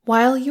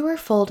While You Are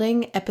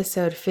Folding,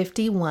 Episode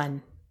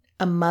 51,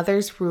 A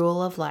Mother's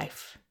Rule of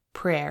Life,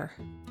 Prayer.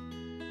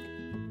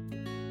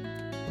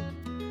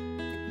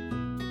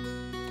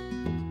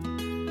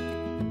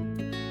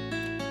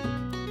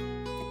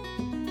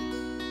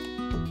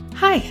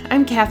 Hi,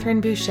 I'm Catherine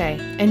Boucher,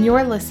 and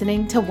you're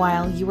listening to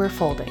While You Are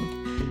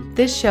Folding.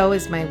 This show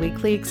is my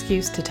weekly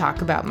excuse to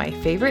talk about my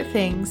favorite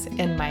things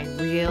in my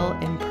real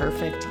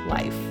imperfect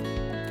life.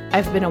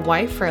 I've been a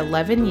wife for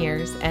 11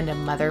 years and a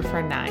mother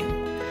for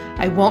 9.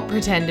 I won't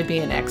pretend to be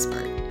an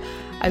expert.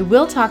 I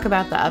will talk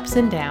about the ups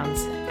and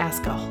downs,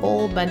 ask a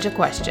whole bunch of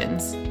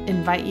questions,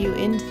 invite you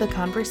into the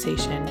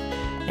conversation,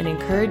 and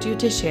encourage you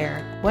to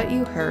share what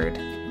you heard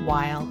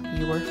while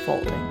you were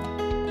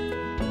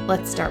folding.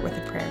 Let's start with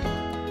a prayer.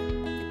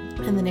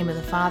 In the name of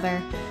the Father,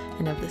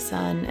 and of the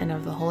Son, and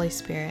of the Holy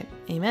Spirit.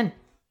 Amen.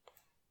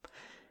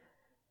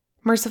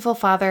 Merciful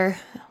Father,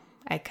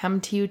 I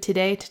come to you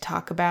today to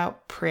talk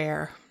about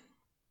prayer.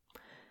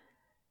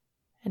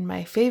 And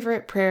my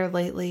favorite prayer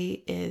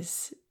lately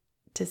is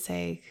to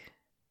say,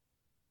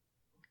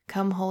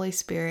 "Come, Holy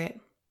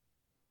Spirit,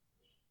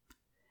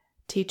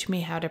 teach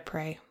me how to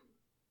pray."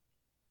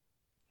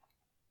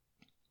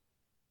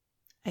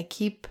 I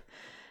keep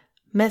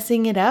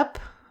messing it up,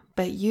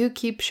 but you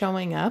keep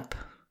showing up,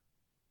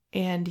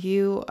 and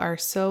you are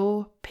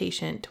so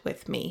patient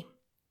with me.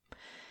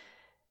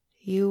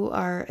 You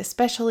are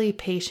especially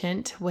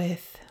patient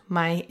with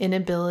my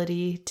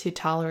inability to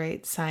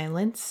tolerate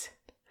silence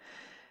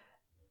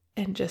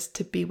and just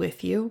to be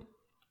with you.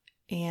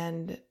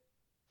 And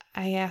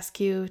I ask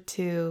you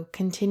to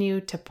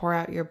continue to pour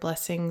out your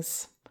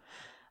blessings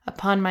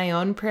upon my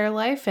own prayer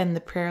life and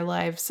the prayer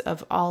lives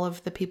of all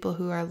of the people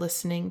who are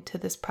listening to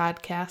this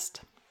podcast.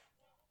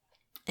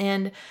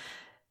 And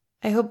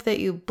I hope that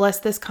you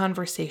bless this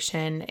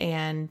conversation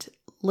and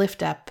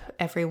lift up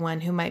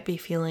everyone who might be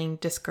feeling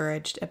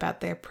discouraged about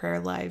their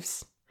prayer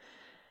lives.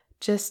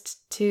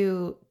 Just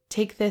to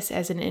take this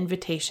as an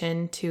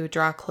invitation to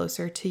draw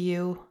closer to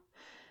you,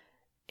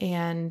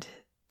 and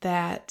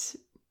that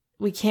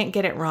we can't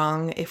get it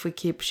wrong if we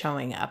keep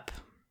showing up,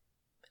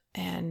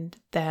 and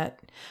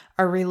that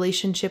our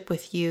relationship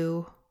with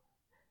you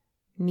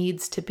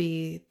needs to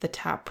be the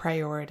top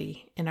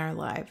priority in our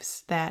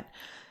lives, that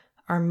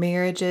our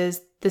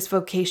marriages, this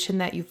vocation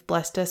that you've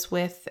blessed us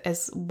with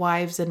as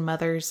wives and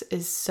mothers,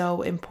 is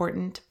so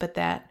important, but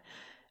that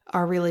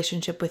our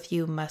relationship with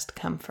you must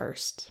come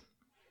first.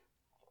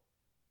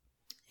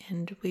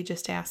 And we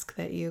just ask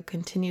that you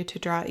continue to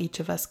draw each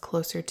of us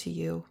closer to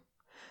you.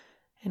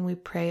 And we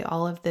pray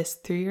all of this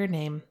through your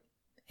name.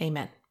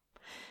 Amen.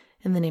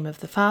 In the name of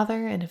the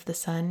Father, and of the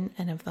Son,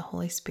 and of the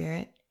Holy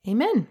Spirit.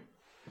 Amen.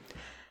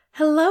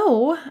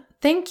 Hello.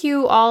 Thank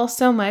you all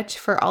so much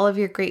for all of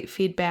your great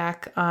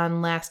feedback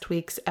on last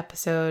week's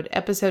episode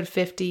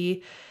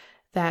 50.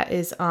 That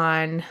is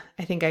on,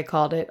 I think I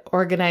called it,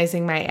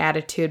 Organizing My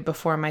Attitude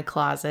Before My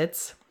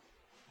Closets.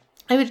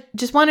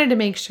 Just wanted to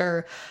make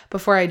sure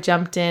before I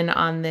jumped in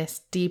on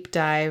this deep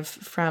dive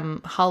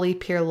from Holly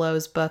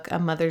Pierlot's book, A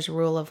Mother's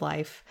Rule of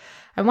Life,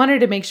 I wanted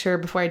to make sure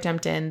before I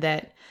jumped in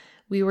that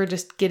we were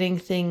just getting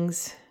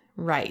things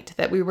right,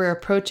 that we were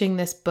approaching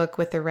this book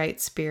with the right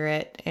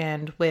spirit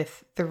and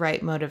with the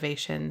right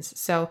motivations.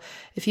 So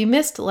if you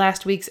missed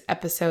last week's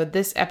episode,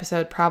 this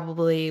episode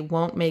probably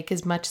won't make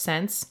as much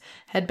sense.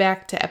 Head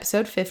back to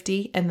episode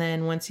 50, and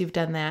then once you've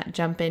done that,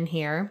 jump in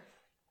here.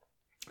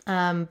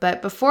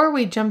 But before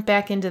we jump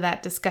back into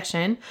that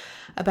discussion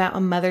about a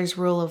mother's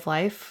rule of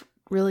life,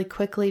 really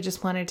quickly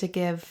just wanted to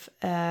give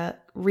a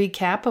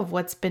recap of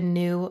what's been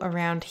new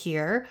around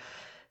here.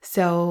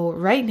 So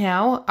right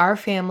now, our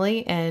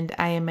family, and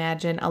I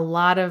imagine a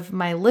lot of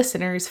my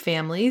listeners'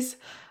 families,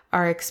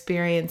 are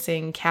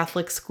experiencing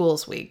Catholic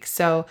Schools Week.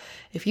 So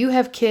if you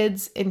have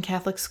kids in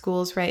Catholic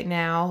schools right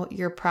now,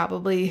 you're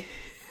probably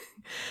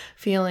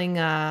feeling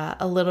a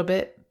little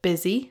bit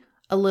busy,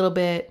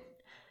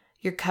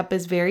 your cup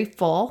is very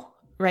full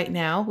right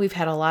now. We've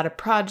had a lot of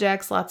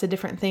projects, lots of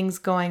different things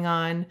going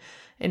on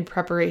in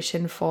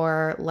preparation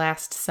for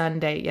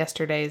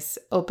yesterday's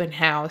open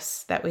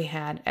house that we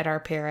had at our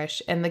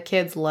parish. And the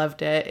kids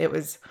loved it. It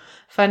was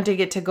fun to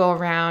get to go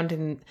around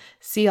and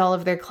see all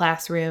of their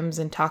classrooms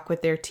and talk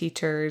with their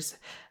teachers.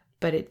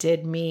 But it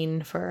did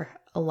mean for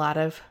a lot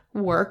of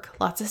work,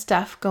 lots of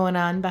stuff going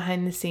on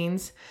behind the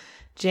scenes.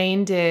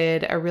 Jane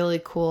did a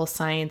really cool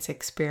science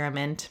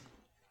experiment.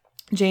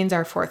 Jane's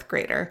our 4th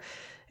grader,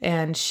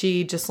 and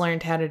she just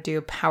learned how to do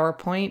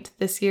PowerPoint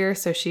this year.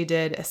 So she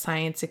did a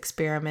science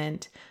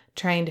experiment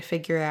trying to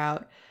figure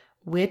out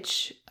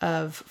which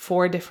of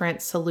 4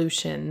 different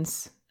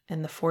solutions,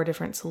 and the 4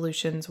 different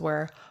solutions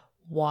were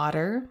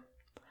water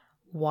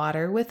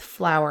with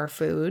flour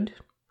food,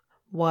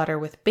 water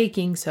with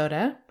baking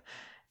soda,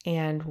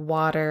 and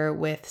water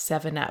with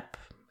 7-Up.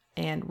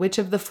 And which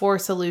of the 4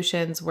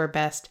 solutions were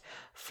best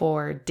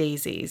for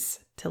daisies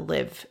to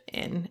live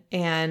in.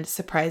 And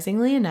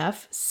surprisingly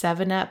enough,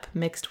 7-Up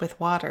mixed with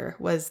water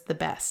was the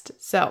best.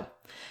 So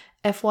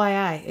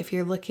FYI, if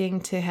you're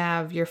looking to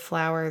have your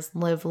flowers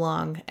live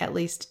long, at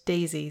least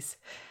daisies,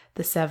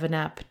 the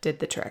 7-Up did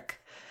the trick.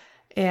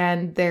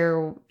 And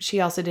she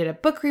also did a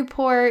book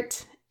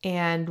report,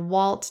 and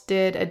Walt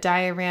did a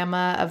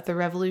diorama of the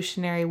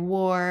Revolutionary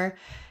War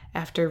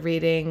after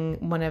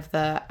reading one of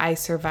the I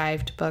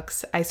Survived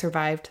books, I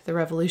Survived the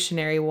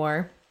Revolutionary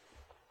War.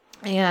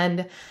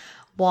 And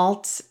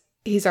Walt,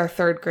 he's our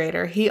third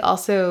grader. He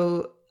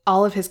also,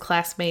 all of his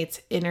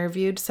classmates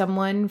interviewed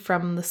someone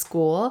from the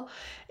school,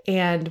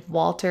 and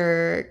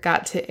Walter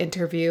got to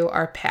interview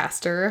our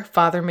pastor,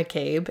 Father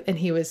McCabe, and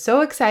he was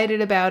so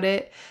excited about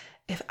it.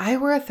 If I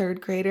were a third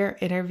grader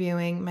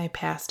interviewing my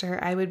pastor,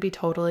 I would be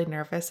totally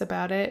nervous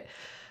about it.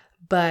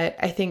 But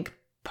I think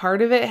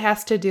part of it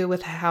has to do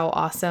with how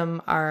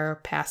awesome our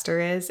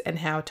pastor is and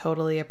how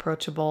totally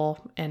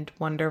approachable and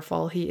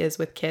wonderful he is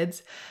with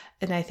kids.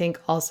 And I think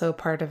also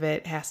part of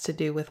it has to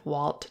do with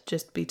Walt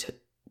just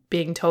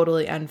being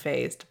totally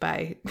unfazed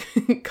by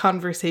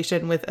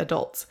conversation with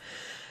adults.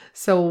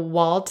 So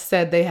Walt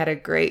said they had a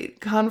great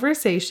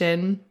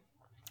conversation.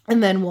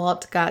 And then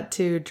Walt got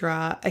to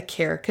draw a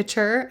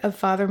caricature of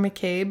Father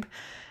McCabe.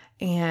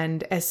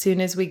 And as soon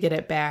as we get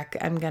it back,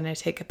 I'm going to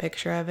take a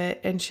picture of it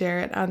and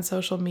share it on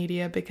social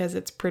media because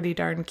it's pretty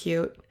darn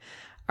cute.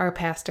 Our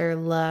pastor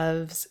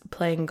loves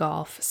playing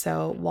golf,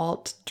 so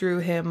Walt drew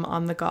him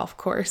on the golf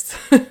course.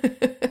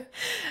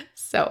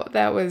 So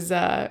that was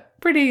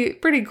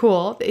pretty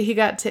cool that he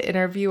got to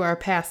interview our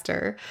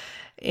pastor.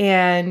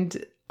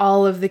 And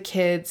all of the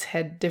kids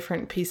had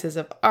different pieces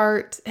of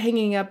art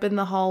hanging up in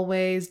the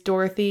hallways.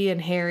 Dorothy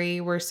and Harry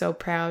were so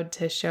proud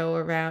to show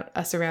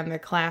us around their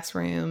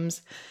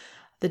classrooms,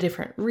 the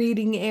different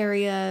reading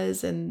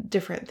areas and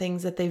different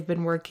things that they've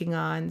been working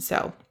on.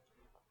 So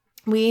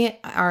we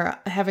are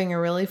having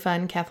a really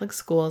fun Catholic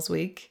Schools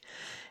Week.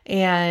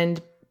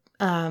 And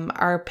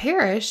our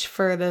parish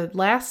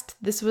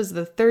this was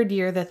the third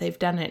year that they've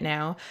done it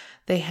now.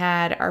 They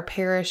had our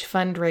parish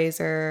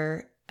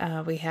fundraiser.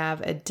 We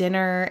have a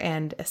dinner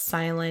and a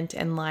silent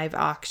and live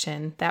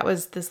auction. That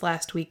was this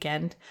last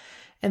weekend.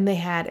 And they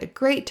had a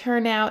great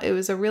turnout. It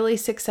was a really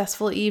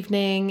successful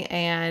evening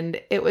and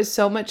it was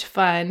so much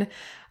fun.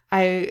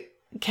 I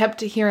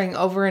kept hearing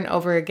over and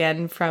over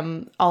again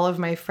from all of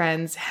my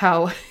friends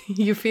how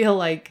you feel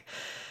like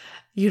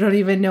you don't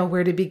even know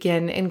where to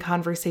begin in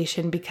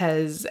conversation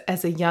because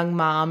as a young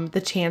mom,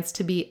 the chance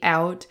to be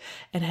out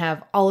and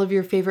have all of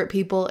your favorite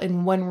people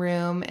in one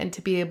room and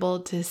to be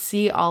able to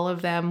see all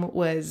of them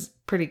was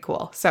pretty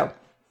cool. So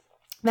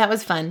that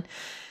was fun.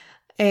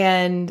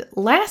 And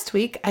last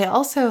week, I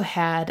also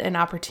had an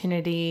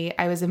opportunity.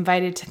 I was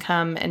invited to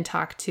come and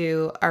talk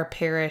to our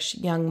parish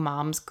young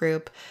moms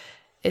group.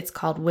 It's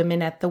called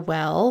Women at the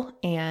Well,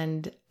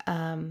 and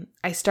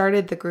I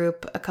started the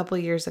group a couple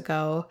years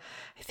ago.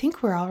 I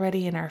think we're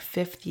already in our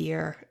 5th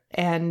year,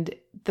 and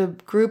the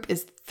group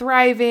is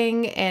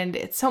thriving, and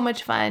it's so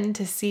much fun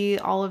to see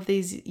all of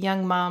these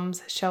young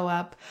moms show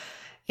up.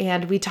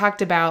 And we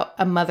talked about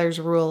a mother's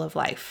rule of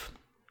life.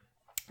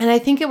 And I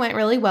think it went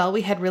really well.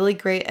 We had really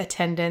great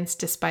attendance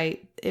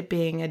despite it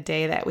being a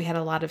day that we had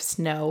a lot of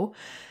snow.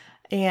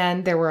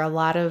 And there were a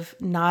lot of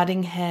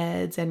nodding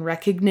heads and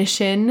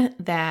recognition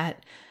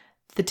that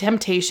the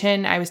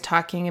temptation I was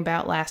talking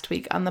about last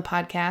week on the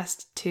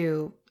podcast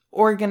to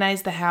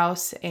organize the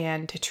house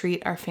and to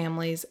treat our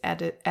families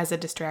as a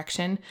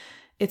distraction,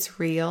 it's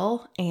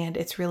real and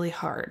it's really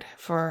hard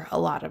for a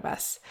lot of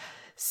us.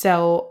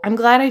 So I'm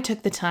glad I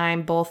took the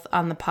time both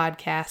on the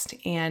podcast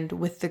and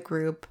with the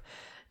group,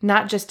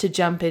 not just to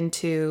jump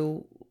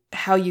into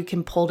how you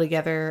can pull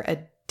together a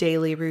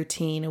daily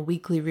routine, a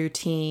weekly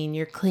routine,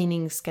 your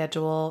cleaning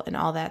schedule, and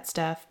all that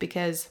stuff,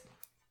 because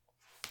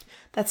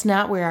that's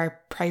not where our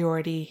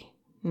priority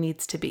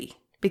needs to be.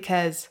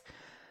 Because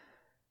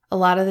a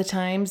lot of the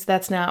times,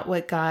 that's not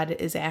what God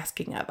is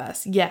asking of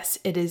us. Yes,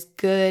 it is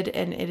good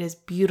and it is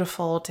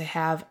beautiful to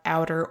have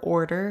outer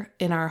order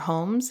in our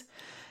homes,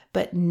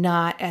 but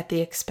not at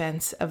the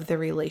expense of the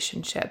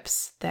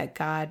relationships that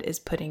God is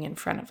putting in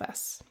front of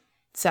us.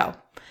 So,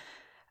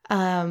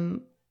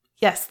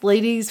 yes,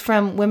 ladies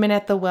from Women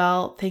at the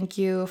Well, thank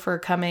you for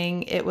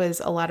coming. It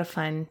was a lot of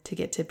fun to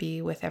get to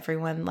be with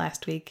everyone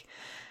last week.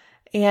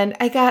 And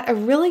I got a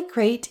really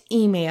great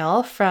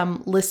email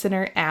from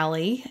listener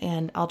Allie,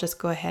 and I'll just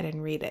go ahead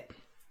and read it.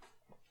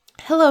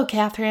 Hello,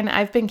 Catherine.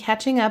 I've been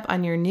catching up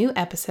on your new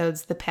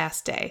episodes the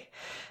past day.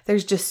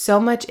 There's just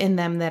so much in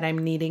them that I'm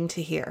needing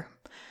to hear.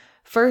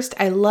 First,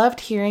 I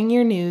loved hearing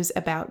your news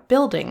about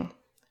building.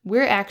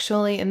 We're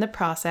actually in the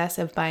process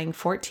of buying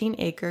 14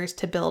 acres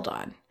to build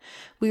on.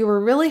 We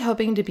were really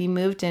hoping to be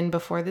moved in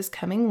before this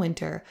coming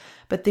winter,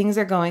 but things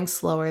are going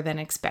slower than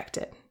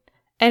expected.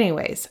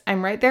 Anyways,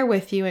 I'm right there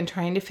with you and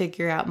trying to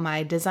figure out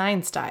my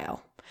design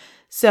style.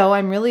 So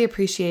I'm really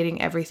appreciating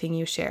everything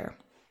you share.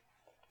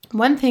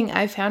 One thing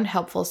I've found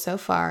helpful so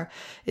far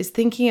is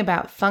thinking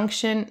about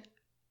function,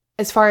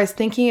 is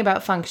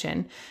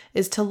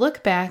to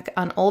look back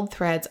on old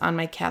threads on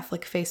my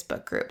Catholic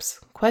Facebook groups.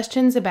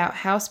 Questions about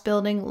house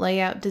building,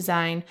 layout,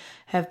 design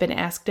have been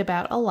asked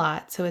about a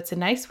lot, so it's a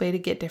nice way to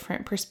get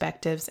different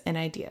perspectives and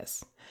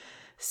ideas.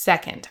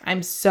 Second,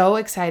 I'm so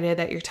excited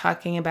that you're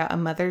talking about a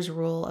mother's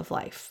rule of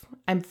life.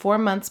 I'm 4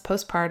 months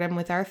postpartum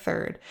with our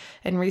third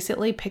and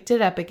recently picked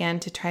it up again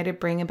to try to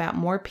bring about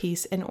more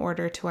peace and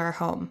order to our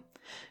home.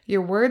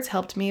 Your words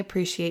helped me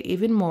appreciate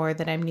even more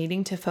that I'm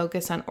needing to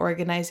focus on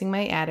organizing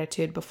my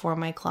attitude before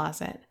my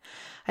closet.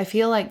 I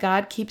feel like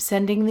God keeps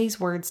sending these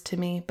words to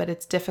me, but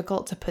it's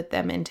difficult to put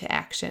them into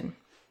action.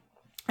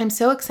 I'm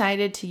so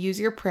excited to use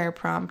your prayer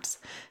prompts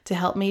to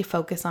help me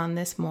focus on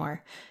this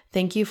more.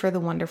 Thank you for the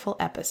wonderful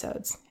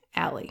episodes.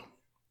 Allie.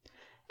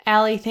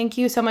 Allie, thank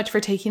you so much for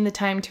taking the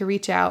time to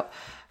reach out.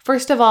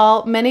 First of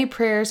all, many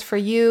prayers for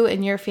you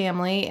and your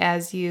family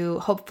as you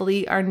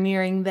hopefully are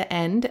nearing the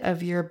end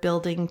of your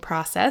building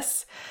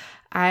process.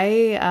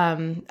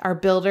 Our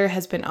builder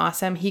has been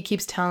awesome. He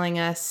keeps telling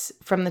us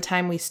from the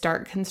time we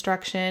start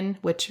construction,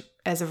 which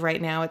as of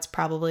right now, it's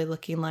probably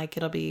looking like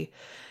it'll be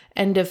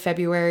end of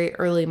February,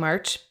 early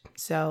March.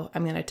 So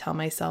I'm going to tell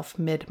myself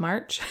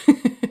mid-March.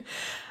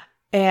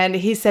 And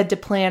he said to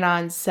plan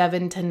on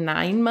 7 to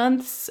 9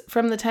 months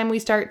from the time we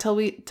start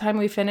till time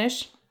we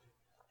finish.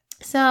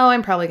 So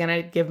I'm probably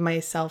going to give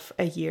myself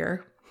a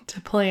year to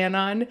plan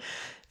on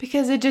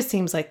because it just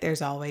seems like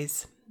there's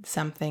always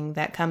something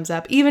that comes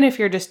up. Even if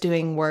you're just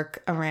doing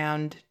work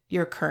around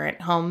your current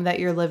home that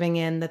you're living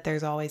in, that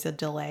there's always a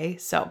delay.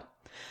 So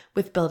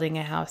with building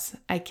a house,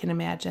 I can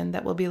imagine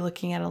that we'll be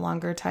looking at a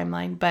longer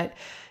timeline. But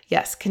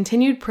yes,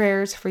 continued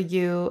prayers for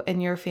you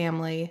and your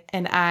family.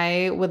 And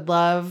I would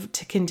love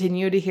to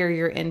continue to hear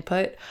your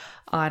input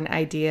on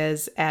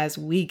ideas as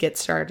we get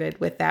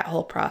started with that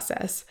whole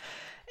process.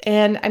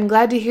 And I'm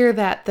glad to hear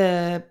that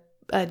the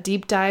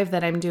deep dive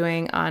that I'm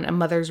doing on A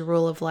Mother's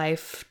Rule of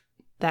Life,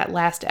 that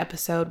last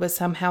episode, was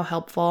somehow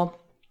helpful.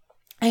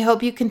 I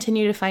hope you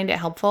continue to find it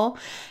helpful.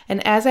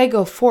 And as I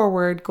go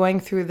forward,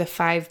 going through the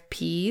 5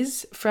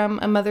 Ps from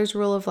A Mother's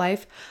Rule of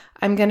Life,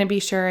 I'm going to be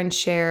sure and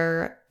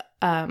share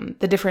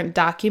the different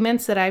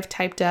documents that I've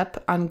typed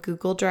up on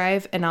Google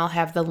Drive, and I'll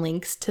have the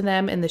links to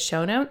them in the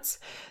show notes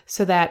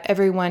so that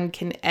everyone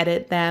can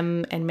edit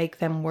them and make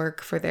them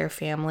work for their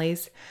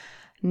families.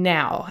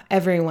 Now,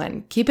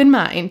 everyone, keep in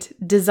mind,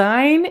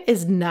 design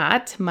is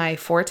not my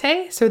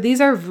forte. So these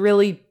are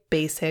really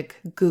basic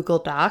Google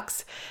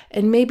Docs,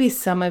 and maybe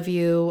some of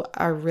you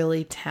are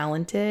really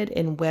talented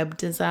in web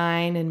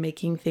design and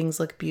making things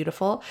look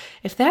beautiful.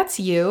 If that's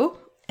you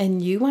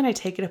and you want to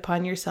take it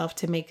upon yourself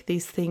to make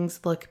these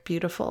things look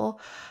beautiful,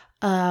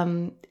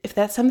 if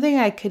that's something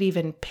I could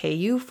even pay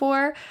you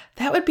for,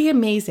 that would be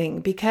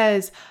amazing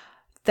because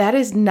that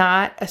is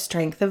not a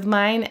strength of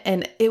mine,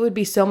 and it would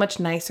be so much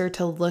nicer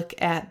to look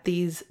at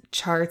these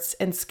charts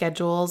and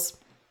schedules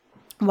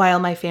while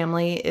my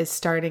family is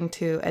starting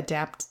to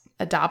adopt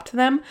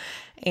them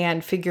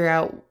and figure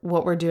out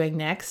what we're doing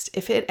next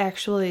if it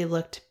actually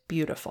looked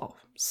beautiful.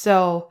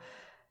 So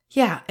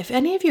yeah, if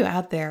any of you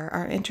out there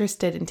are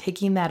interested in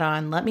taking that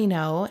on, let me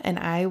know and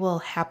I will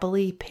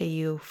happily pay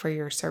you for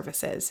your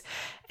services.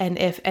 And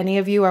if any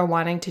of you are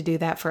wanting to do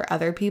that for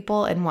other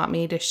people and want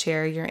me to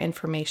share your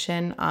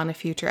information on a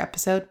future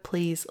episode,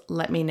 please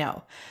let me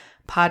know.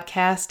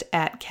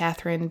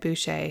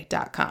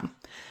 podcast@catherineboucher.com.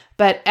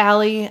 But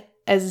Allie,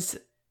 as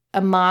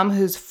a mom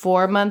who's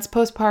 4 months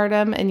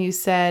postpartum, and you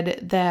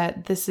said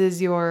that this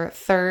is your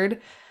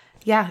third.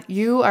 Yeah,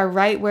 you are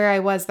right where I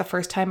was the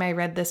first time I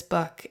read this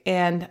book.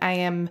 And I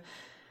am,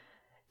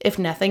 if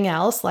nothing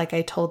else, like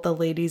I told the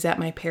ladies at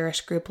my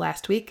parish group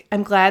last week,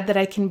 I'm glad that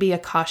I can be a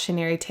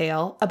cautionary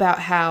tale about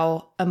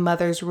how A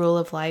Mother's Rule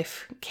of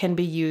Life can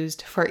be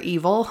used for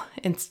evil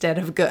instead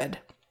of good.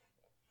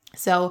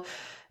 So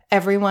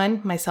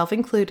everyone, myself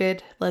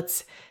included,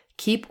 let's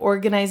keep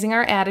organizing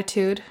our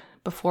attitude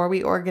before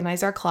we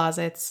organize our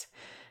closets,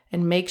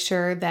 and make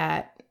sure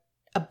that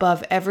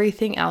above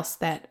everything else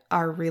that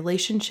our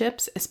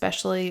relationships,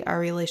 especially our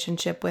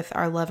relationship with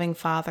our loving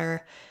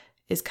Father,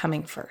 is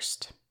coming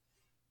first.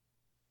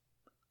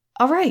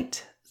 All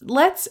right,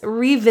 let's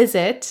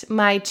revisit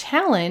my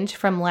challenge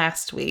from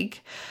last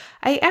week.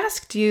 I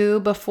asked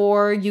you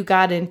before you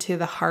got into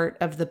the heart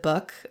of the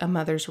book, A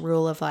Mother's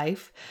Rule of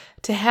Life,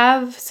 to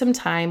have some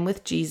time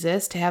with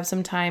Jesus, to have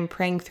some time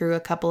praying through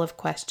a couple of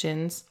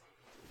questions.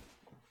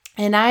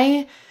 And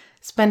I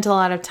spent a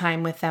lot of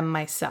time with them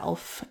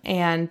myself.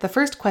 And the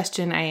first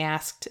question I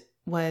asked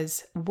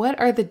was, what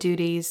are the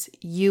duties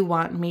you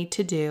want me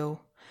to do?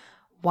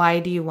 Why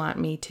do you want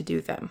me to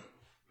do them?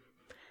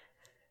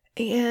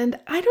 And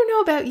I don't know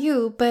about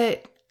you,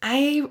 but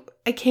I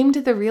came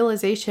to the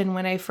realization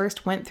when I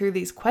first went through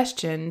these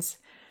questions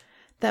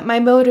that my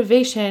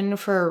motivation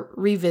for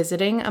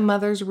revisiting A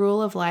Mother's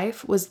Rule of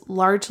Life was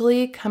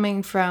largely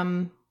coming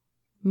from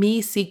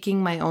me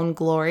seeking my own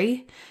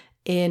glory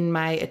in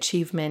my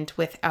achievement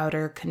with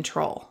outer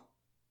control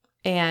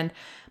and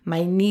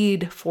my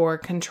need for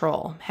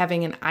control,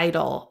 having an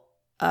idol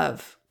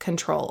of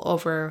control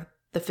over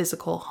the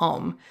physical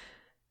home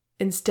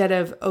instead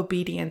of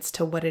obedience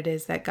to what it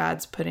is that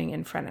God's putting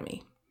in front of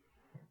me.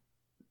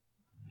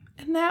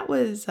 And that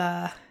was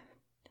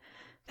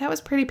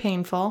pretty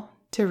painful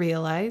to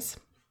realize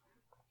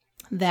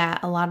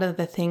that a lot of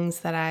the things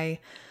that I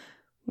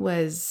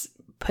was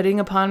putting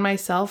upon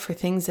myself for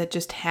things that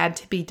just had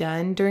to be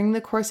done during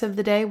the course of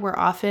the day were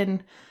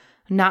often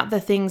not the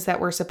things that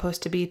were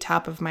supposed to be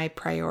top of my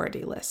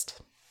priority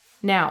list.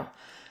 Now,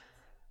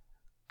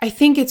 I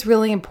think it's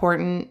really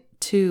important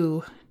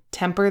to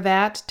temper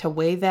that, to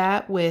weigh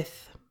that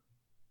with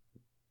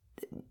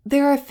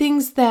there are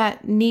things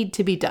that need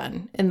to be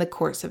done in the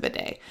course of a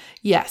day.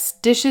 Yes,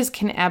 dishes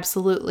can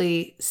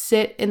absolutely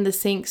sit in the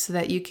sink so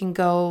that you can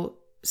go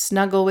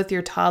snuggle with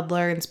your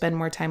toddler and spend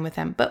more time with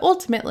them. But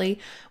ultimately,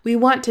 we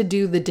want to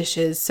do the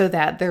dishes so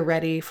that they're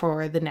ready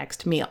for the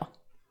next meal.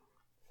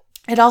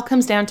 It all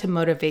comes down to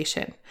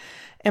motivation.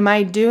 Am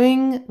I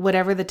doing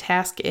whatever the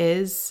task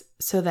is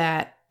so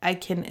that I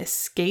can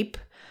escape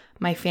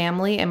my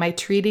family? Am I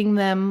treating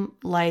them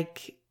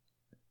like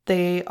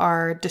they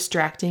are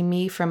distracting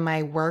me from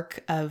my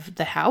work of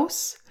the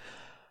house?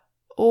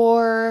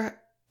 Or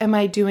am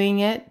I doing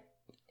it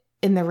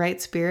in the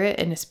right spirit,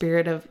 in a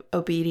spirit of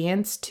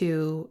obedience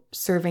to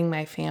serving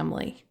my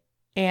family?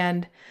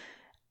 And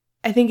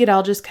I think it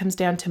all just comes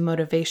down to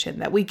motivation,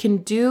 that we can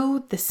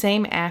do the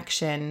same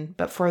action,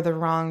 but for the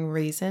wrong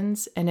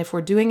reasons. And if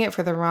we're doing it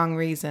for the wrong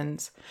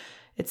reasons,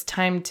 it's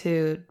time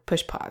to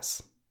push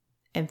pause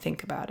and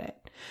think about it.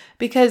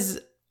 Because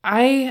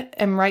I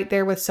am right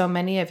there with so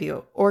many of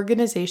you.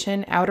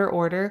 Organization, outer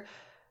order,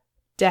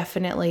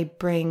 definitely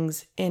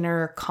brings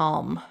inner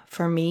calm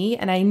for me.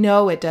 And I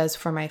know it does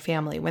for my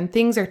family. When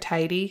things are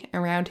tidy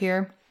around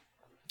here,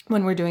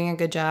 when we're doing a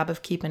good job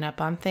of keeping up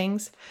on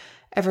things,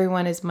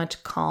 everyone is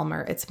much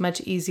calmer. It's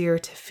much easier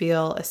to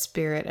feel a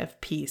spirit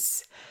of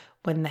peace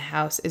when the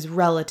house is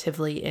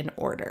relatively in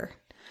order.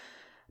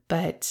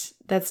 But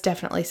that's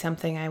definitely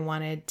something I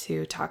wanted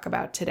to talk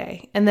about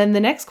today. And then the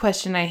next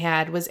question I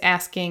had was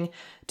asking,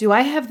 do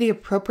I have the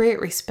appropriate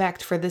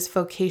respect for this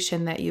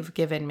vocation that you've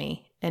given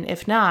me? And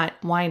if not,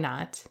 why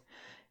not?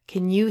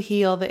 Can you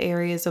heal the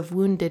areas of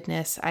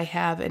woundedness I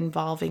have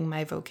involving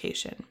my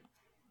vocation?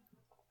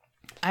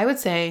 I would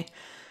say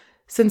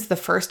since the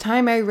first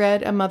time I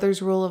read A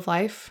Mother's Rule of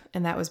Life,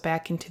 and that was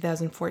back in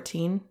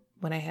 2014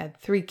 when I had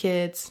 3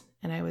 kids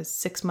and I was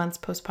 6 months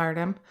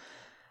postpartum,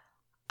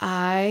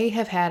 I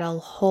have had a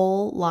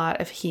whole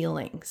lot of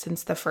healing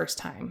since the first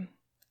time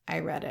I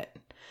read it.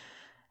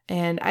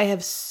 And I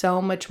have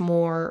so much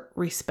more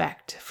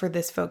respect for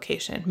this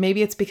vocation.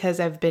 Maybe it's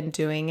because I've been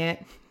doing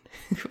it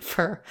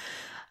for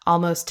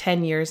almost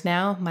 10 years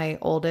now. My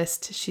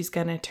oldest, she's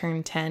going to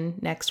turn 10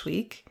 next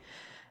week.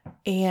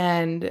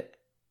 And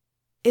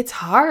it's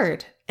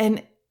hard.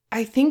 And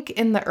I think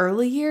in the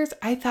early years,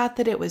 I thought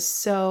that it was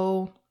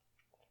so,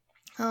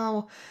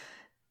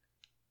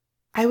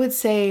 I would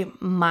say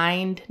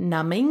mind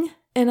numbing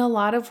in a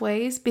lot of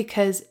ways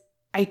because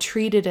I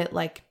treated it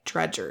like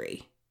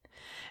drudgery.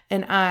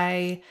 And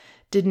I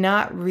did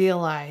not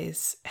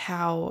realize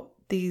how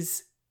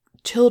these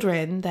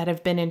children that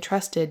have been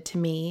entrusted to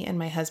me and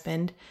my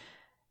husband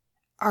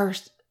are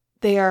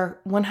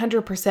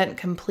 100%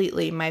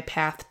 completely my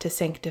path to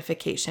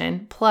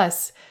sanctification.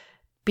 Plus,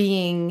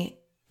 being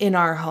in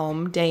our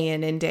home day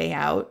in and day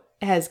out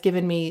has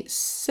given me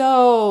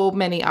so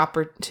many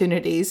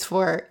opportunities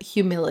for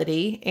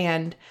humility.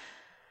 And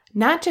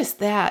not just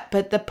that,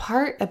 but the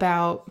part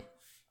about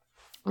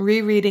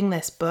rereading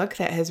this book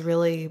that has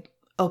really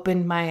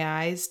opened my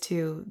eyes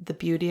to the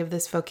beauty of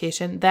this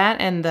vocation, that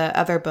and the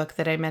other book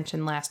that I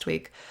mentioned last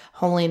week,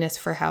 Holiness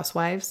for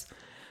Housewives.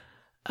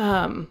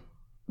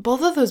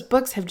 Both of those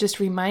books have just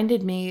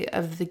reminded me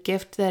of the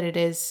gift that it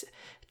is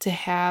to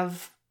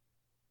have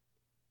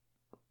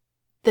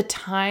the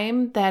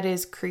time that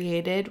is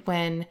created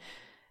when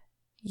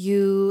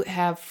you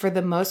have, for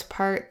the most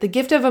part, the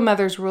gift of A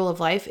Mother's Rule of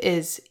Life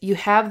is you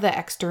have the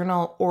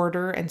external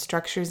order and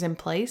structures in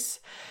place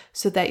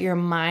so that your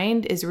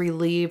mind is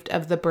relieved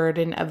of the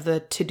burden of the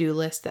to-do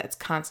list that's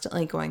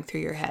constantly going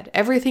through your head.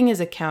 Everything is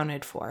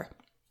accounted for.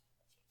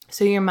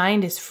 So your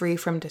mind is free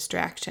from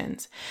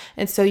distractions.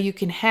 And so you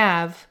can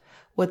have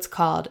what's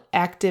called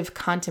active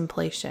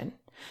contemplation.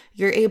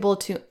 You're able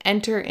to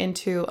enter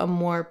into a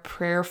more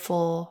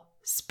prayerful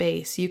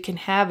space. You can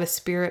have a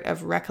spirit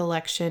of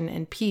recollection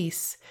and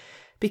peace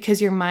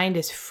because your mind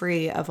is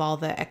free of all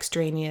the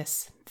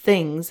extraneous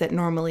things that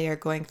normally are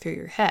going through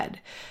your head.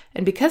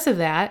 And because of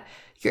that,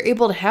 you're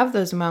able to have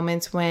those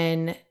moments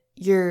when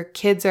your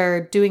kids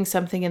are doing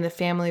something in the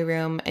family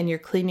room and you're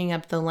cleaning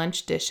up the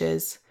lunch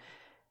dishes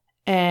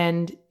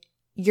and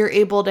you're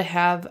able to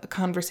have a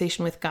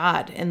conversation with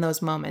God in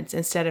those moments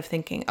instead of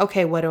thinking,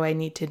 okay, what do I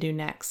need to do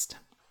next?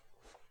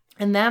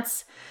 And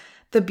that's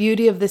the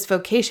beauty of this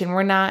vocation.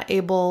 We're not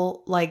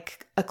able,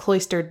 like a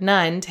cloistered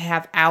nun, to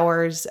have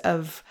hours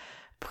of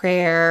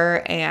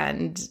prayer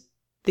and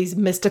these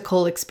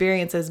mystical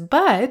experiences,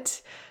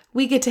 but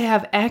we get to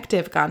have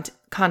active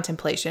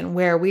contemplation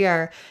where we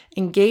are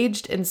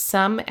engaged in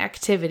some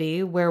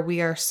activity where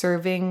we are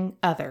serving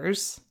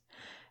others,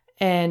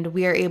 and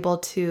we are able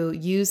to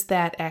use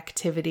that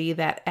activity,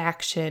 that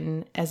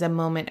action, as a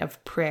moment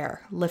of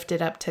prayer,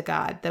 lifted up to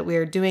God, that we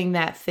are doing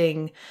that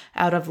thing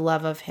out of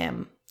love of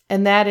Him.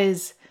 And that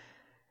is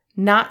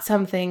not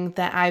something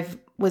that I've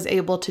was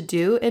able to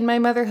do in my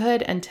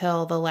motherhood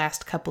until the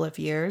last couple of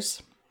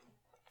years,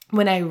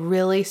 when I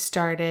really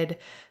started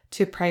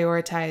to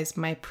prioritize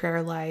my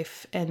prayer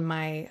life and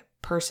my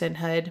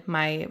personhood,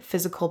 my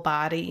physical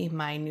body,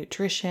 my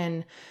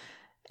nutrition,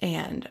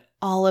 and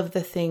all of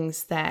the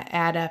things that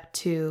add up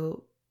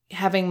to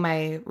having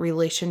my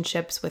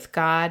relationships with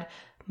God,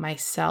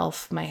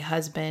 myself, my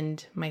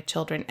husband, my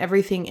children,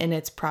 everything in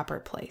its proper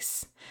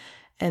place.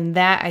 And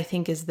that, I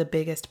think, is the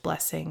biggest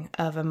blessing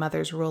of a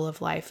mother's rule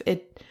of life.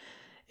 It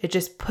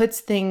just puts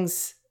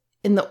things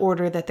in the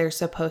order that they're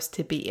supposed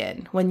to be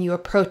in when you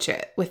approach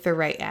it with the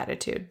right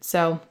attitude.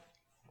 So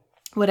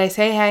would I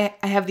say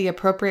I have the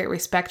appropriate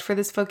respect for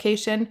this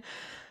vocation?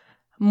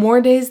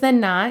 More days than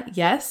not,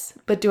 yes.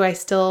 But do I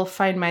still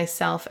find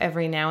myself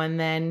every now and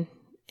then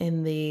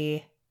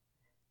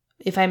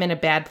if I'm in a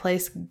bad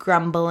place,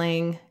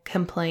 grumbling,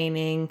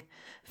 complaining,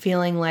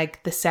 feeling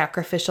like the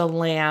sacrificial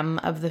lamb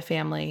of the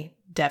family?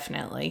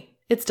 Definitely.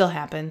 It still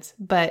happens,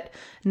 but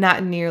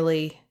not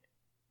nearly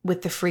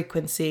with the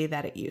frequency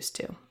that it used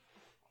to.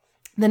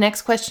 The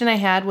next question I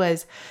had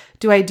was,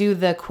 do I do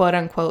the quote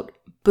unquote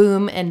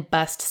boom and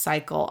bust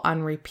cycle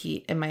on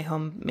repeat in my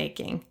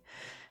homemaking?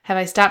 Have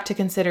I stopped to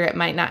consider it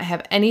might not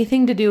have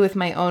anything to do with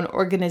my own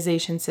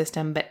organization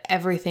system, but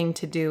everything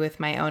to do with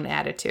my own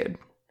attitude?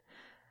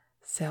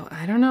 So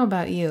I don't know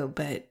about you,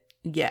 but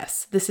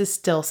yes, this is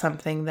still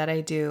something that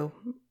I do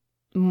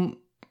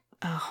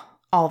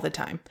all the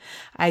time.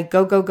 I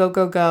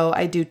go.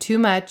 I do too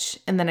much,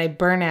 and then I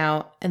burn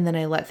out, and then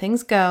I let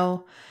things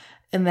go,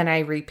 and then I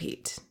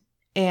repeat.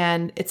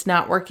 And it's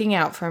not working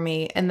out for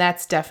me. And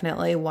that's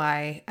definitely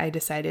why I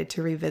decided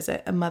to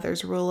revisit a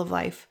mother's rule of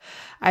life.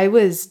 I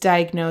was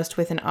diagnosed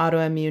with an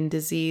autoimmune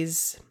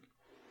disease.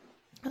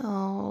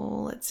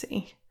 1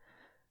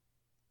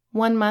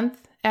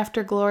 month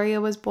after Gloria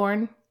was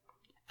born.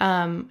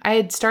 I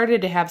had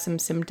started to have some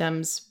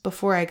symptoms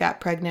before I got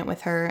pregnant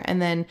with her.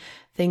 And then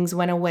things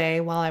went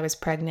away while I was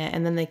pregnant.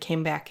 And then they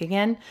came back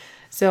again.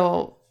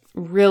 So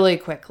really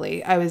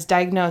quickly, I was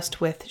diagnosed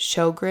with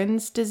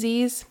Sjogren's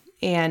disease.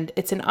 And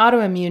it's an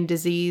autoimmune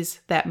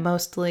disease that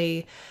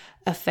mostly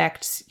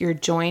affects your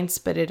joints,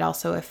 but it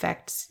also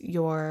affects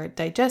your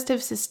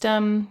digestive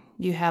system.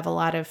 You have a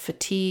lot of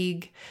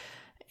fatigue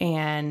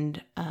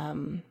and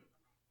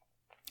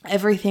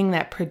everything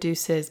that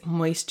produces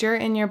moisture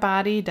in your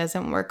body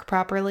doesn't work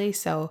properly.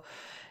 So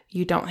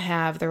you don't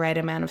have the right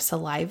amount of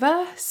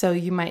saliva. So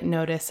you might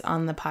notice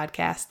on the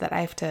podcast that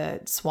I have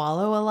to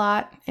swallow a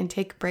lot and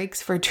take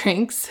breaks for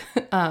drinks.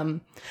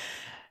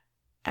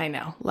 I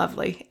know,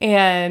 lovely.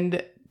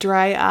 And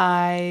dry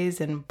eyes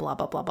and blah,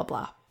 blah, blah, blah,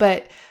 blah.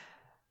 But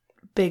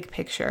big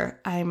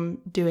picture, I'm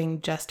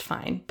doing just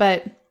fine.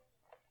 But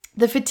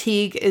the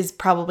fatigue is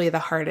probably the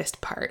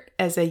hardest part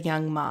as a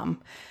young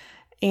mom.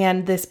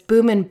 And this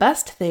boom and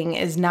bust thing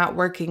is not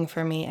working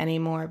for me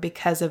anymore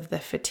because of the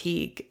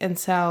fatigue. And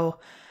so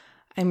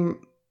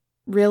I'm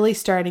really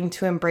starting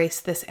to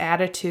embrace this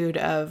attitude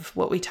of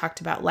what we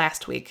talked about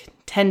last week,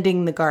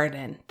 tending the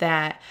garden,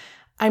 that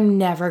I'm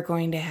never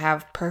going to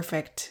have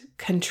perfect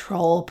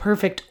control,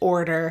 perfect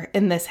order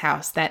in this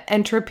house. That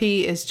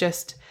entropy is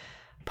just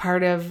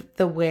part of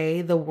the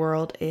way the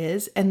world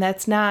is. And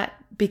that's not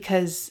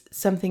because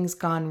something's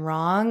gone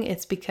wrong.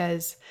 It's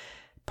because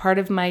part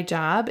of my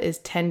job is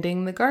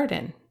tending the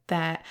garden,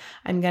 that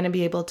I'm going to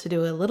be able to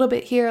do a little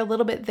bit here, a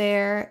little bit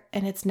there,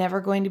 and it's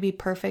never going to be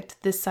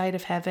perfect this side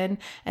of heaven.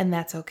 And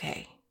that's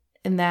okay.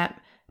 And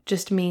that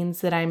just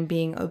means that I'm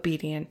being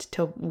obedient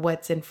to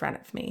what's in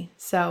front of me.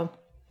 So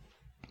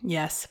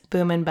yes,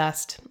 boom and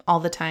bust all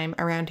the time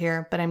around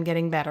here, but I'm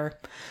getting better.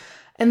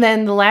 And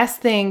then the last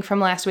thing from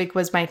last week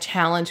was my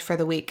challenge for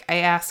the week. I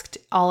asked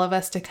all of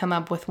us to come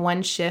up with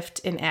one shift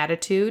in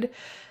attitude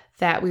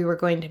that we were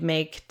going to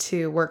make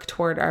to work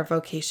toward our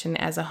vocation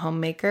as a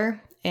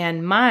homemaker.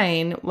 And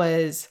mine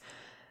was,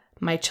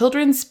 my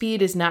children's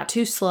speed is not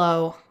too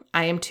slow.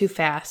 I am too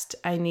fast.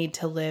 I need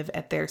to live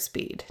at their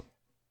speed.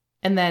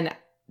 And then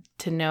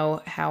to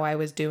know how I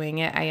was doing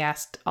it, I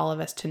asked all of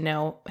us to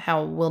know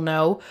how we'll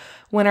know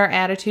when our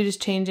attitude is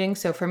changing.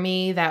 So for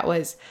me, that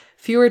was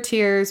fewer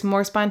tears,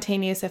 more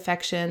spontaneous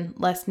affection,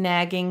 less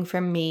nagging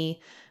from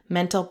me,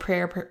 mental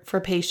prayer for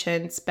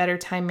patience, better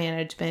time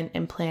management,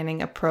 and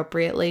planning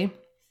appropriately.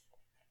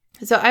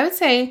 So I would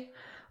say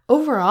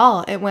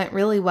overall, it went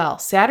really well.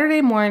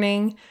 Saturday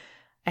morning,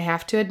 I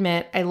have to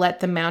admit, I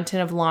let the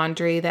mountain of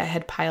laundry that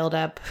had piled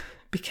up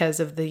because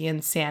of the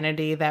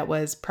insanity that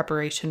was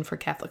preparation for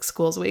Catholic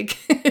Schools Week.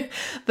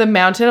 The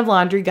mountain of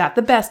laundry got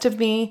the best of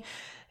me,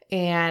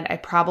 and I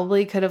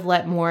probably could have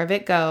let more of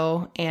it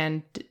go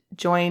and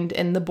joined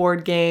in the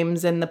board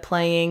games and the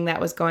playing that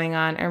was going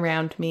on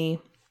around me,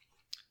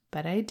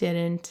 but I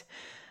didn't.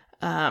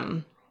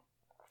 But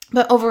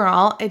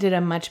overall, I did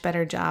a much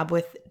better job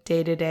with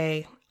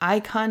day-to-day eye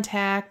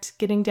contact,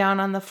 getting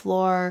down on the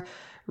floor,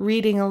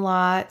 reading a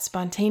lot,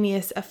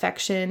 spontaneous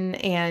affection,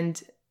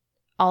 and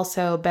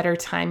also better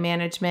time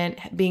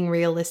management, being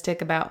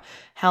realistic about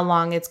how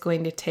long it's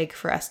going to take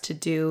for us to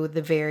do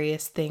the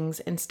various things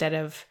instead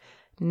of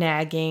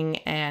nagging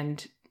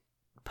and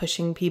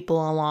pushing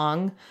people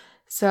along.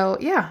 So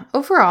yeah,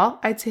 overall,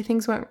 I'd say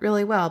things went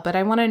really well, but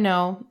I want to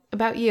know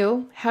about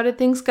you. How did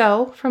things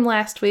go from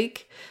last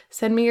week?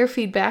 Send me your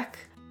feedback.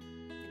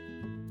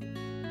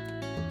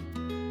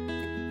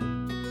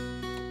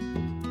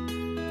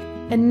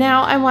 And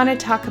now I want to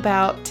talk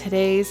about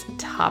today's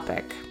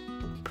topic,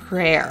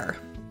 prayer.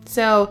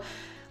 So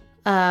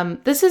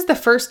this is the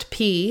first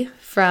P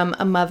from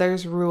A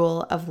Mother's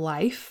Rule of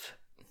Life.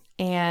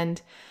 And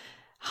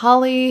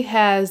Holly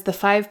has the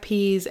 5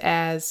 Ps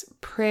as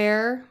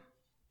prayer,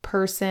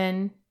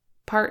 person,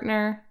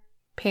 partner,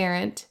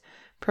 parent,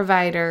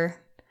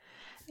 provider.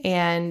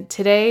 And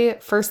today,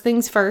 first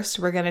things first,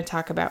 we're going to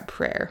talk about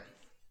prayer.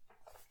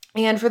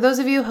 And for those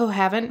of you who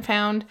haven't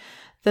found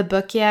the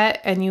book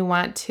yet and you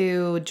want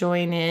to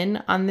join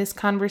in on this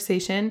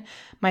conversation,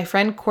 my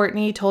friend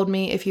Courtney told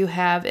me if you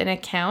have an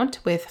account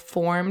with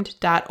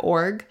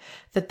formed.org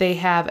that they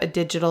have a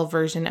digital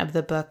version of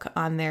the book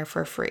on there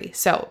for free.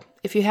 So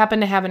if you happen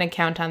to have an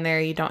account on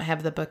there, you don't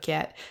have the book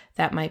yet,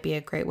 that might be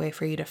a great way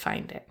for you to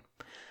find it.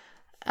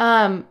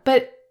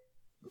 But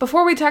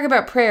before we talk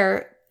about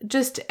prayer,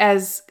 just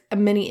as a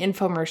mini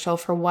infomercial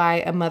for why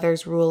A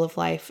Mother's Rule of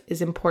Life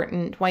is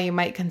important, why you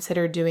might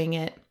consider doing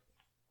it.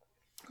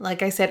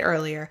 Like I said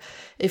earlier,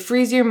 it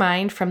frees your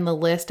mind from the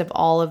list of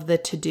all of the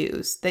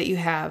to-dos that you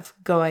have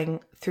going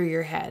through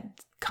your head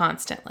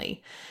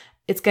constantly.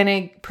 It's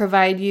going to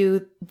provide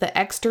you the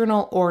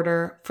external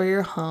order for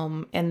your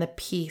home and the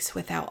peace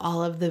without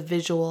all of the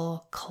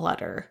visual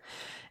clutter.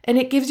 And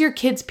it gives your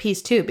kids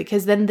peace too,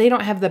 because then they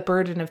don't have the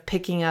burden of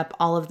picking up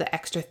all of the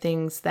extra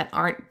things that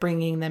aren't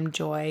bringing them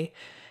joy.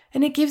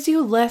 And it gives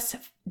you less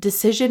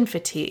decision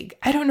fatigue.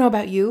 I don't know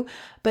about you,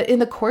 but in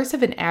the course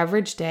of an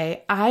average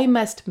day, I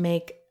must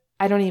make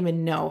I don't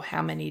even know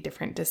how many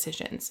different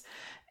decisions.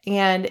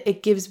 And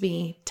it gives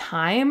me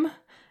time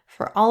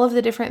for all of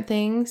the different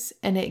things,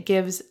 and it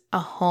gives a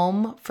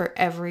home for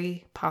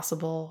every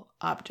possible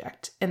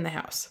object in the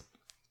house.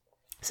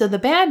 So the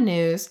bad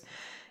news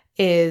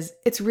is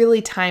it's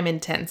really time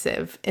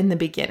intensive in the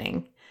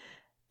beginning,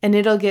 and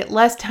it'll get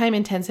less time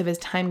intensive as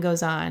time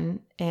goes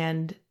on.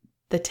 And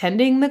the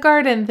tending the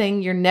garden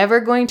thing, you're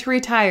never going to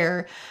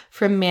retire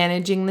from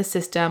managing the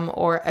system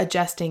or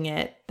adjusting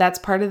it. That's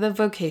part of the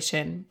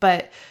vocation.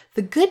 But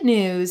the good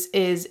news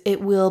is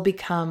it will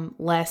become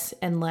less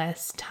and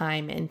less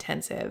time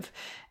intensive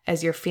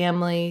as your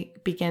family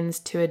begins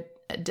to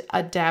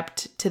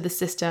adapt to the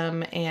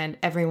system and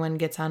everyone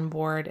gets on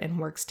board and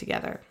works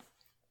together.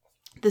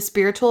 The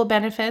spiritual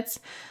benefits,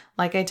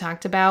 like I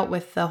talked about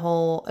with the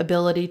whole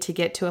ability to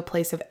get to a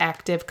place of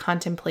active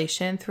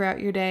contemplation throughout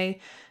your day,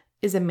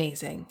 is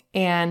amazing.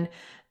 And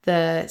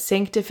the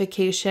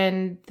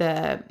sanctification,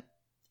 the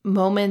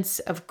moments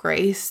of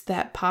grace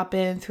that pop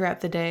in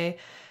throughout the day.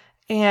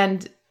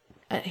 And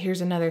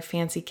here's another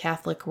fancy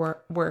Catholic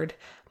word,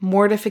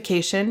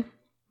 mortification,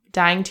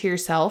 dying to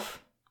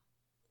yourself.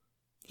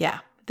 Yeah,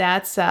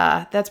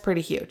 that's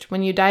pretty huge.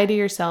 When you die to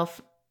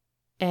yourself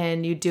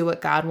and you do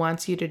what God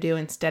wants you to do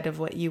instead of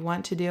what you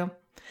want to do.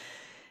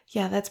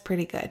 Yeah, that's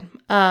pretty good.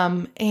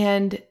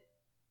 And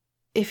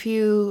if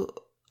you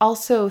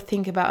also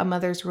think about A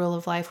Mother's Rule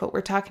of Life, what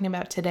we're talking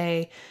about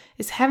today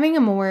is having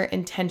a more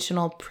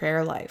intentional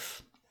prayer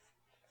life.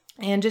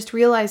 And just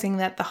realizing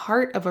that the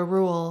heart of a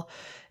rule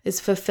is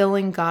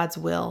fulfilling God's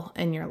will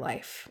in your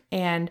life.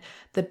 And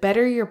the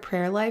better your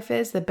prayer life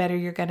is, the better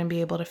you're going to be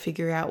able to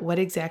figure out what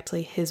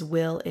exactly His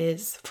will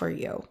is for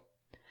you.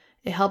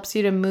 It helps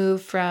you to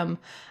move from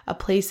a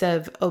place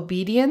of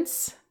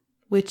obedience,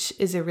 which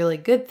is a really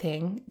good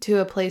thing, to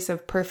a place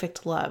of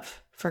perfect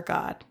love for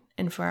God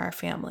and for our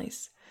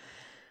families.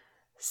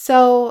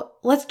 So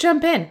let's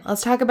jump in.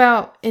 Let's talk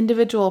about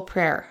individual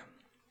prayer.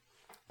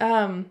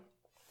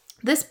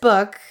 This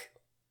book,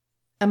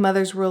 A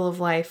Mother's Rule of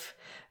Life,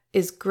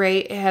 is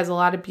great. It has a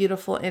lot of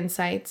beautiful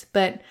insights,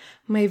 but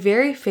my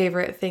very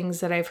favorite things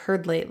that I've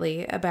heard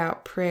lately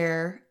about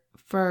prayer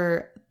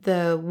for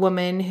the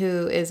woman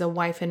who is a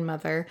wife and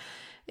mother,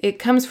 it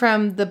comes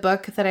from the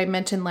book that I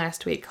mentioned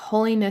last week,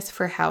 Holiness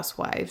for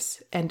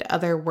Housewives and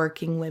Other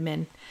Working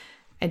Women.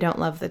 I don't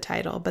love the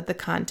title, but the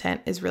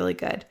content is really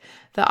good.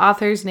 The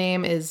author's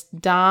name is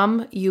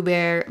Dom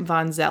Hubert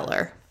von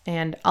Zeller,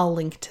 and I'll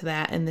link to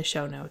that in the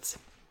show notes.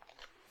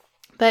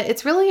 But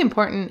it's really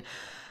important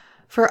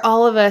for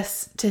all of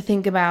us to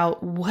think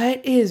about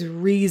what is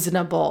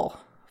reasonable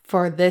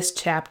for this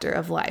chapter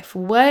of life.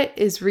 What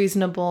is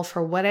reasonable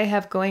for what I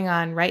have going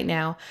on right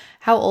now,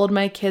 how old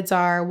my kids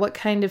are, what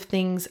kind of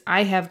things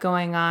I have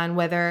going on,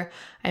 whether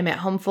I'm at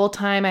home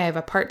full-time, I have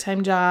a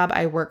part-time job,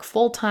 I work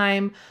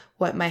full-time,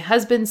 what my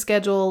husband's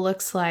schedule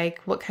looks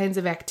like, what kinds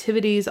of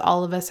activities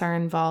all of us are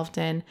involved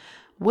in,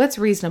 what's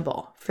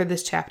reasonable for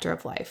this chapter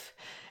of life.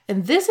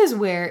 And this is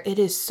where it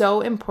is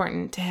so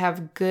important to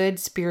have good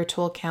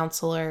spiritual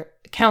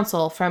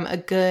counsel from a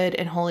good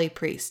and holy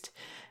priest.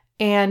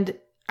 And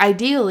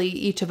ideally,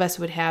 each of us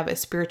would have a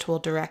spiritual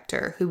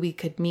director who we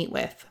could meet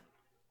with.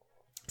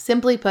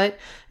 Simply put,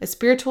 a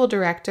spiritual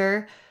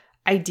director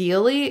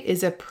ideally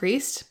is a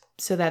priest,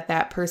 so that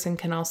that person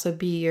can also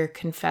be your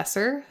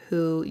confessor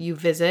who you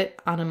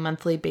visit on a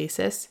monthly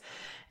basis.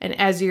 And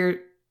as your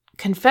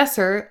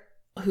confessor,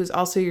 who's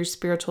also your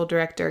spiritual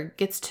director,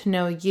 gets to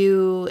know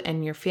you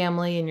and your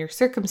family and your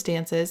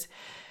circumstances,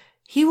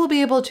 he will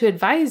be able to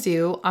advise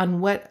you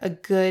on what a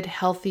good,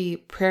 healthy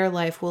prayer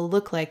life will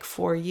look like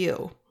for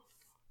you.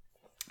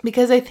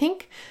 Because I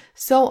think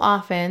so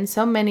often,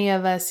 so many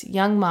of us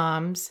young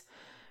moms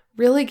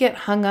really get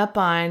hung up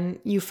on,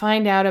 you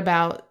find out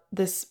about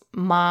this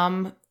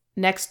mom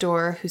next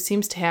door who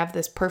seems to have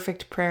this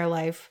perfect prayer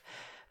life,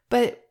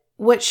 but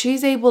what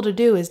she's able to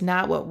do is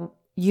not what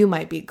you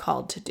might be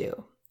called to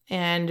do.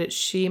 And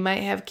she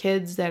might have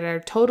kids that are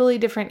totally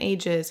different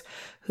ages,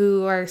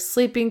 who are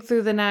sleeping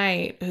through the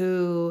night,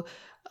 who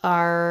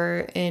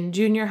are in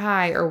junior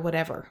high or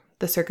whatever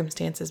the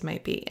circumstances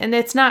might be. And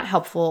it's not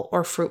helpful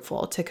or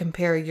fruitful to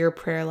compare your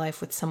prayer life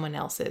with someone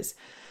else's.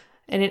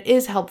 And it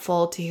is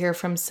helpful to hear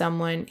from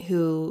someone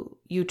who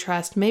you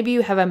trust. Maybe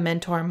you have a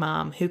mentor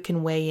mom who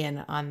can weigh in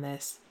on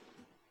this.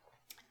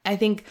 I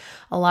think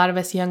a lot of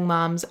us young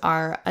moms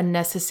are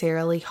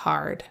unnecessarily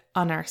hard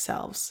on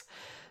ourselves.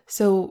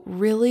 So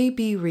really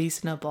be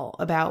reasonable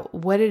about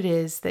what it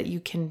is that you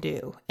can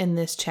do in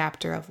this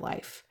chapter of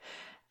life.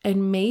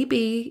 And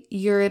maybe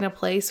you're in a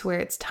place where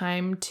it's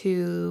time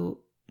to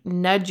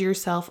nudge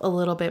yourself a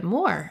little bit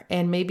more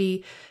and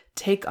maybe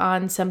take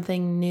on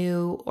something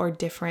new or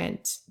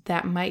different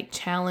that might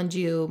challenge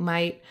you,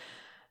 might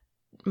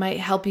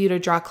help you to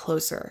draw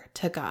closer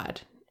to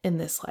God in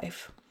this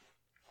life.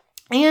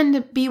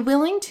 And be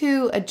willing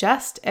to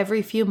adjust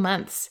every few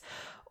months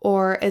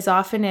or as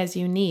often as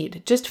you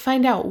need. Just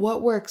find out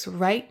what works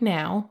right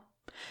now.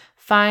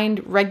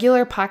 Find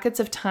regular pockets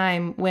of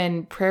time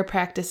when prayer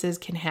practices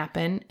can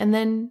happen, and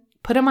then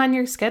put them on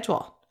your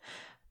schedule.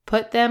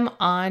 Put them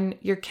on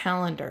your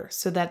calendar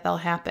so that they'll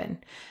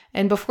happen.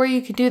 And before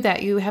you can do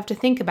that, you have to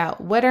think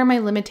about, what are my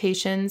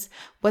limitations?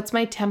 What's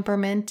my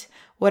temperament?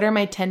 What are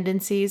my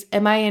tendencies?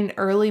 Am I an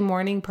early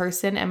morning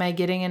person? Am I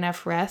getting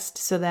enough rest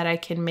so that I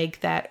can make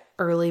that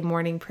early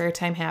morning prayer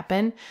time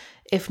happen?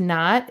 If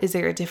not, is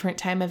there a different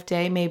time of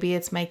day? Maybe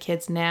it's my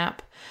kid's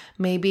nap.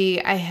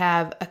 Maybe I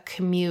have a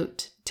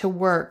commute to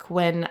work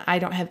when I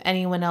don't have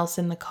anyone else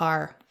in the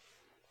car,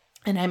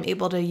 and I'm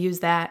able to use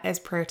that as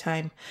prayer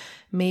time.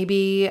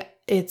 Maybe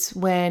it's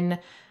when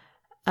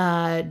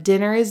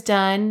dinner is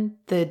done,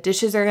 the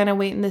dishes are going to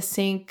wait in the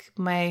sink,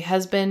 my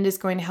husband is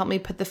going to help me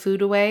put the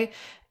food away,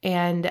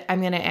 and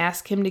I'm going to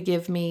ask him to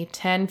give me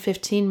 10,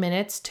 15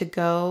 minutes to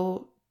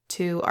go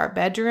to our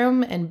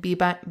bedroom and be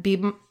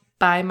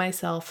by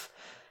myself,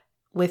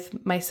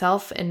 with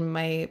myself and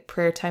my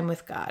prayer time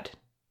with God.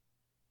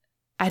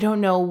 I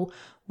don't know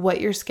what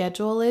your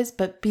schedule is,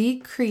 but be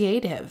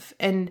creative.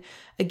 And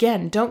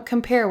again, don't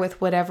compare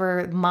with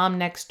whatever mom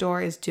next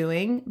door is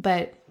doing,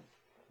 but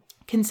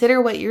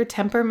consider what your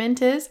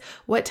temperament is,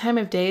 what time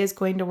of day is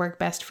going to work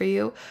best for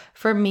you.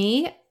 For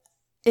me,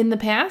 in the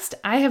past,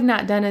 I have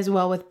not done as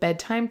well with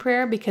bedtime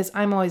prayer because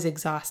I'm always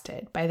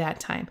exhausted by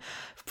that time.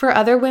 For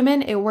other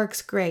women, it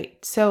works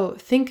great. So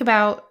think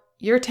about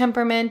your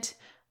temperament,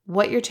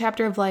 what your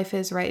chapter of life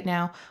is right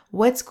now,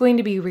 what's going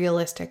to be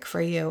realistic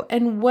for you,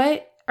 and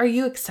what are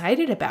you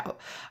excited about?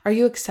 Are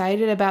you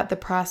excited about the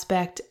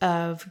prospect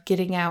of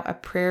getting out a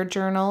prayer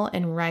journal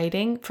and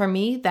writing? For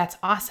me, that's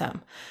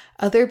awesome.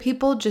 Other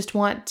people just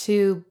want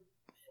to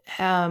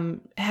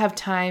have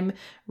time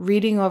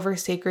reading over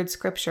sacred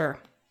scripture.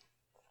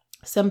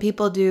 Some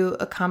people do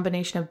a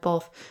combination of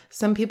both.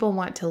 Some people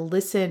want to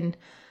listen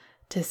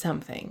to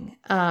something.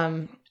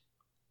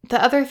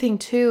 The other thing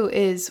too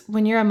is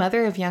when you're a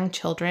mother of young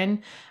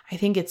children, I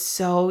think it's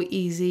so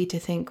easy to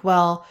think,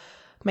 well,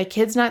 my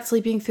kid's not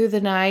sleeping through the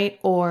night,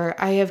 or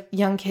I have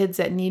young kids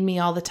that need me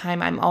all the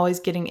time. I'm always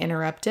getting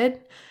interrupted.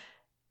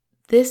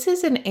 This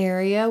is an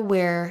area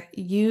where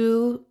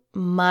you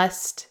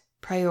must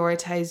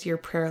prioritize your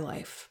prayer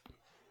life.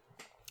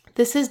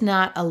 This is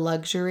not a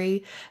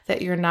luxury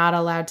that you're not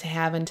allowed to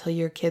have until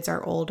your kids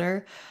are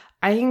older.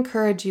 I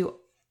encourage you,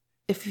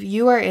 if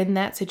you are in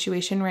that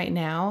situation right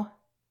now,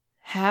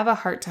 have a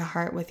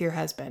heart-to-heart with your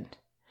husband.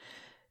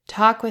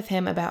 Talk with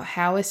him about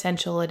how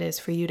essential it is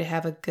for you to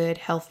have a good,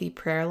 healthy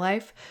prayer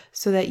life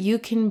so that you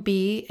can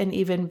be an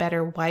even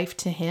better wife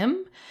to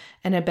him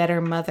and a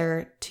better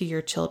mother to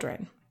your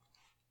children.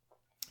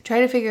 Try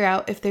to figure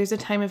out if there's a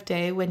time of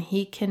day when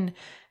he can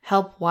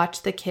help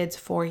watch the kids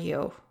for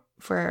you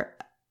for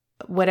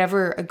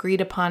whatever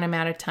agreed upon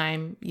amount of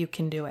time you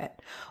can do it.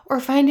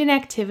 Or find an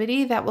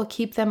activity that will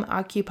keep them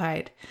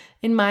occupied.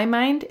 In my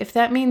mind, if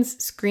that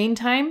means screen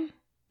time,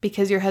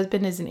 because your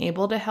husband isn't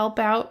able to help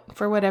out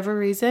for whatever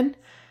reason,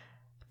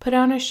 put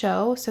on a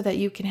show so that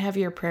you can have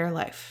your prayer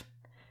life.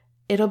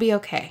 It'll be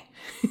okay.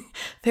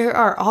 There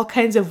are all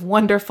kinds of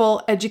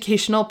wonderful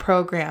educational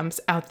programs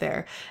out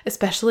there,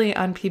 especially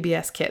on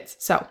PBS Kids.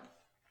 So,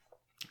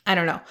 I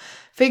don't know.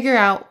 figure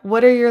out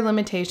what are your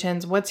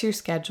limitations, what's your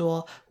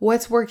schedule,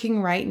 what's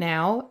working right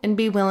now, and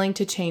be willing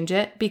to change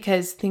it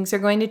because things are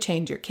going to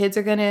change. Your kids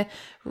are going to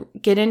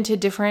get into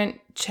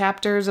different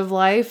chapters of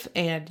life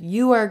and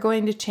you are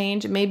going to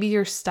change. Maybe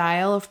your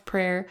style of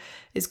prayer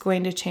is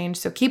going to change.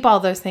 So keep all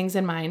those things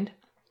in mind.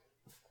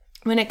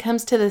 When it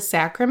comes to the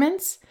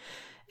sacraments,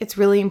 it's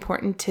really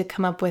important to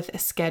come up with a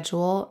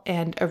schedule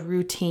and a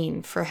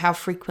routine for how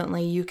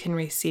frequently you can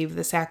receive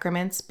the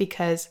sacraments,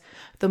 because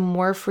the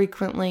more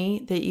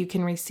frequently that you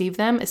can receive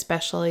them,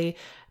 especially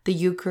the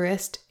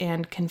Eucharist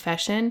and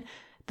confession,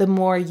 the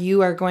more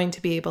you are going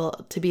to be able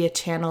to be a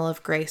channel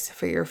of grace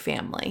for your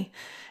family.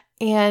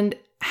 And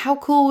how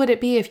cool would it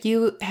be if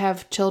you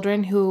have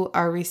children who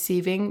are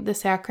receiving the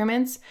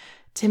sacraments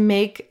to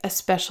make a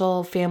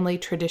special family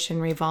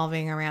tradition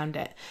revolving around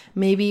it?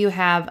 Maybe you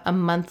have a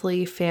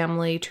monthly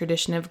family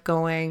tradition of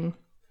going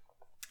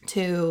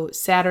to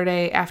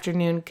Saturday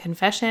afternoon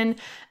confession,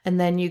 and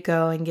then you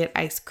go and get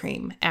ice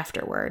cream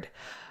afterward.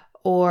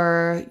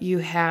 Or you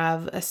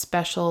have a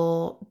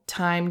special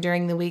time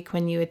during the week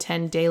when you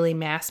attend daily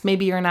mass.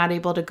 Maybe you're not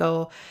able to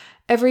go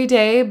every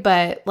day,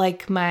 but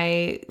like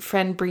my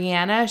friend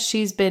Brianna,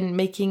 she's been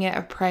making it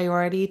a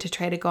priority to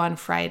try to go on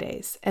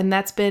Fridays, and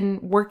that's been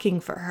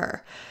working for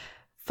her.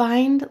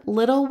 Find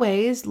little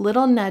ways,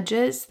 little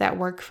nudges that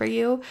work for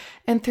you,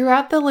 and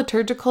throughout the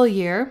liturgical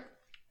year,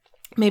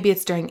 maybe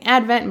it's during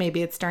Advent,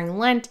 maybe it's during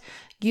Lent,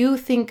 you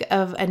think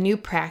of a new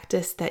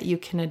practice that you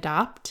can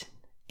adopt,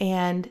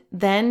 and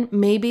then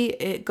maybe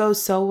it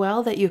goes so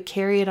well that you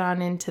carry it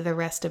on into the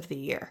rest of the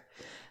year.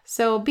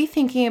 So be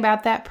thinking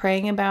about that,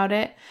 praying about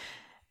it.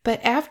 But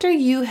after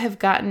you have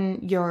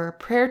gotten your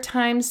prayer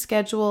times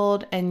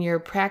scheduled and your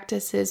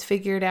practices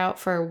figured out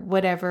for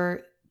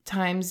whatever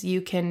times you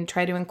can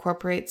try to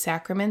incorporate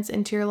sacraments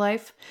into your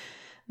life,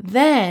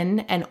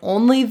 then and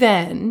only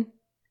then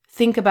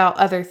think about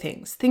other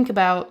things. Think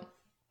about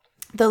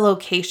the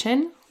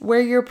location where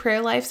your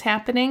prayer life's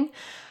happening.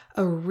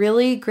 A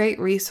really great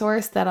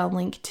resource that I'll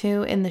link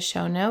to in the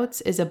show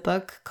notes is a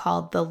book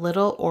called The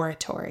Little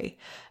Oratory,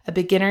 A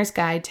Beginner's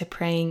Guide to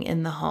Praying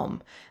in the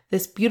Home.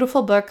 This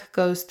beautiful book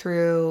goes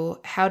through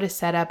how to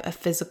set up a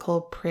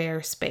physical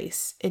prayer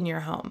space in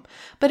your home.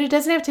 But it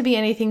doesn't have to be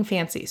anything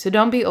fancy, so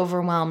don't be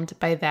overwhelmed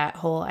by that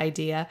whole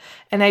idea.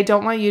 And I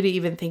don't want you to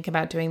even think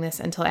about doing this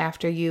until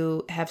after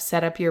you have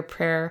set up your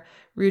prayer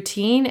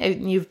routine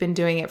and you've been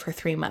doing it for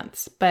 3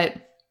 months. But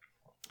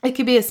it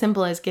could be as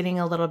simple as getting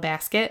a little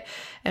basket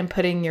and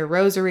putting your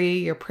rosary,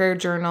 your prayer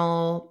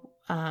journal,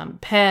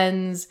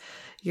 pens,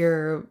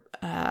 your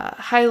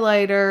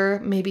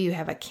highlighter, maybe you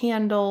have a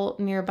candle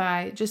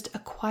nearby, just a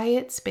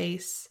quiet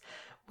space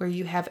where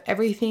you have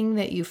everything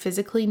that you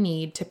physically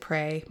need to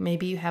pray.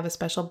 Maybe you have a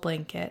special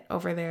blanket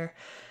over there,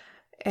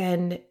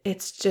 and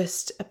it's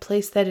just a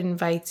place that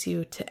invites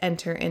you to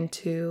enter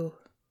into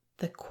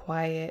the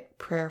quiet,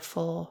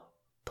 prayerful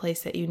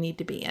place that you need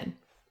to be in.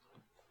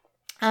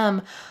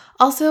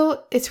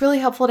 Also, it's really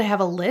helpful to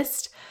have a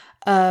list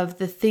of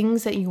the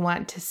things that you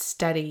want to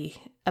study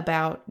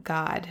about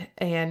God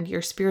and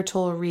your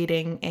spiritual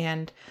reading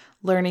and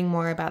learning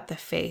more about the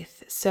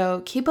faith.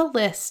 So keep a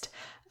list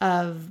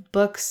of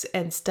books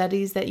and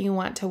studies that you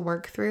want to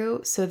work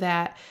through so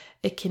that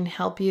it can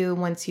help you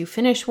once you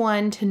finish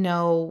one to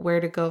know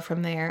where to go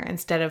from there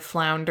instead of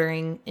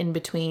floundering in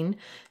between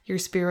your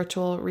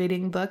spiritual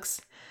reading books.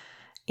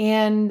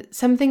 And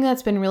something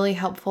that's been really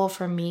helpful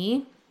for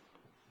me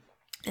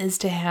is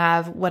to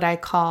have what I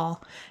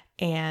call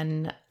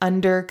an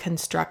under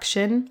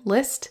construction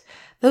list.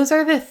 Those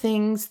are the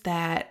things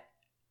that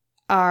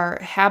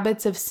are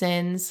habits of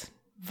sins,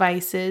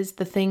 vices,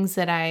 the things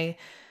that I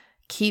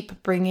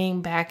keep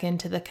bringing back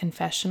into the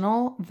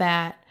confessional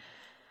that,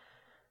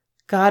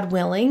 God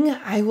willing,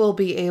 I will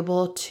be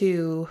able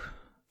to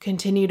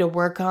continue to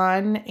work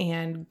on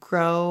and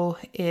grow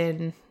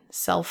in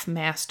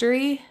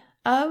self-mastery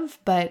of,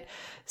 but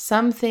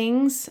some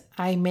things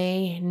I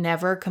may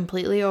never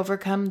completely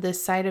overcome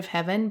this side of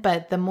heaven,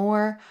 but the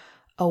more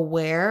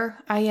aware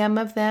I am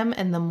of them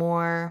and the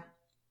more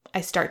I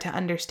start to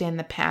understand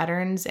the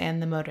patterns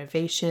and the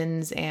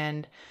motivations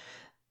and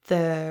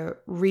the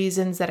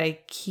reasons that I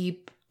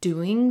keep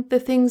doing the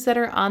things that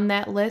are on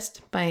that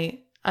list, my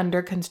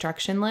under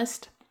construction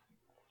list,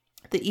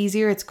 the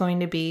easier it's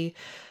going to be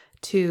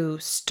to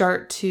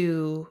start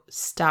to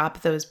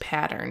stop those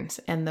patterns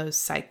and those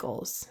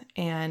cycles.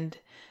 And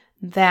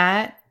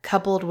that,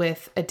 coupled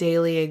with a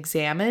daily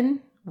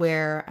examine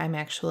where I'm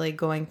actually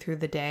going through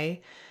the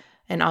day,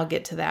 and I'll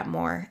get to that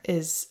more,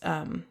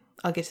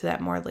 I'll get to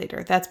that more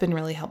later. That's been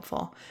really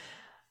helpful.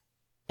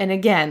 And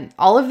again,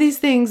 all of these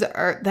things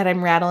that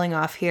I'm rattling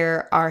off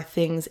here are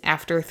things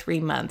after 3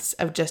 months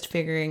of just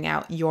figuring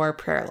out your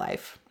prayer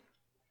life.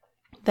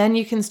 Then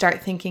you can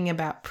start thinking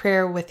about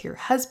prayer with your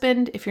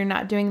husband if you're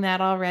not doing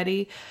that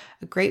already.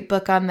 A great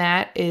book on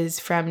that is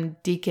from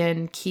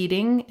Deacon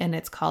Keating, and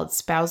it's called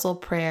Spousal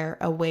Prayer,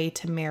 A Way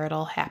to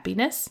Marital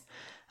Happiness.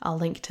 I'll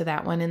link to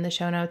that one in the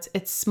show notes.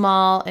 It's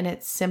small and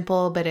it's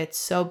simple, but it's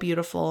so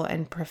beautiful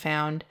and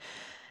profound.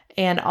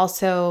 And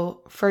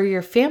also for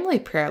your family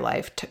prayer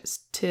life,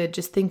 to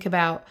just think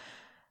about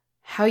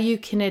how you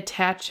can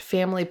attach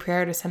family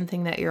prayer to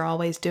something that you're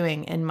always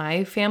doing. In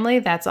my family,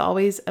 that's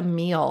always a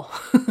meal.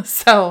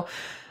 So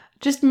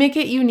just make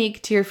it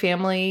unique to your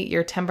family,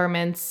 your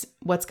temperaments,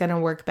 what's going to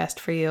work best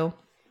for you.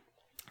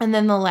 And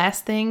then the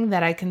last thing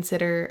that I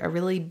consider a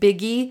really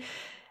biggie,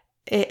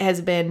 it has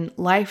been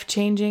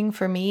life-changing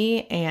for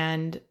me,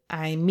 and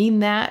I mean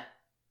that.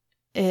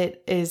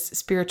 It is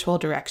spiritual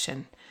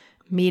direction.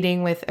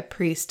 Meeting with a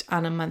priest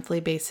on a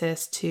monthly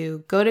basis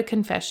to go to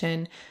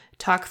confession,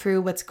 talk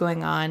through what's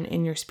going on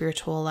in your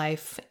spiritual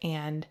life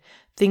and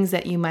things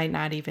that you might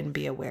not even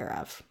be aware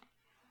of.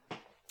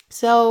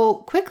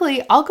 So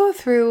quickly, I'll go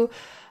through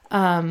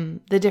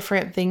the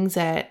different things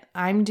that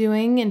I'm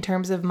doing in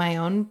terms of my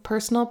own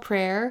personal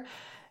prayer.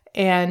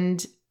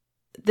 And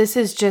this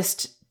is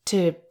just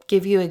to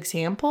give you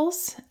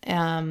examples.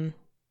 Some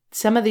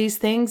of these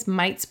things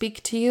might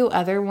speak to you,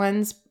 other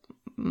ones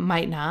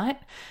might not.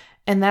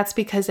 And that's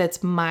because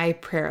it's my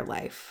prayer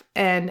life.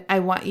 And I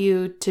want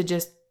you to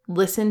just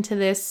listen to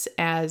this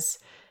as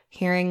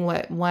hearing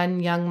what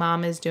one young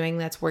mom is doing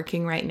that's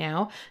working right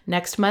now.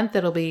 Next month,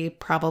 it'll be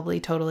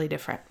probably totally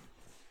different.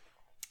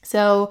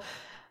 So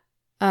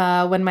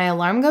when my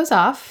alarm goes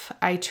off,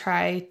 I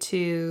try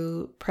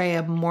to pray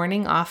a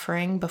morning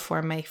offering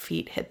before my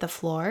feet hit the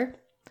floor.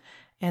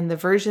 And the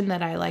version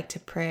that I like to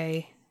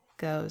pray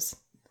goes,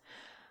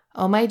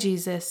 "O my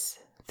Jesus,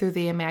 through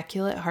the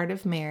Immaculate Heart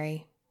of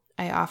Mary,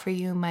 I offer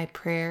you my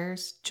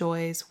prayers,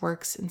 joys,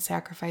 works, and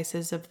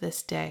sacrifices of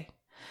this day,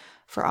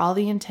 for all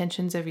the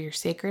intentions of your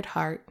Sacred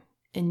Heart,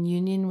 in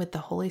union with the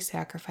holy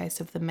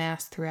sacrifice of the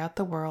Mass throughout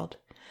the world,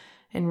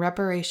 in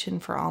reparation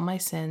for all my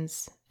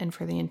sins, and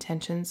for the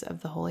intentions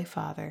of the Holy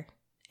Father.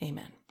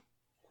 Amen."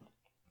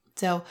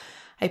 So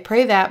I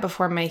pray that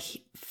before my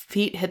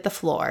feet hit the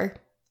floor,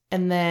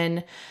 and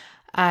then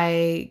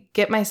I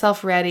get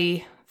myself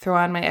ready, throw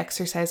on my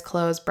exercise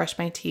clothes, brush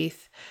my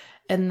teeth,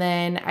 and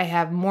then I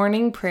have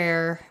morning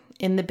prayer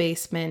in the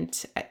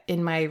basement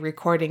in my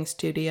recording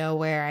studio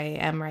where I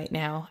am right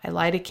now. I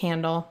light a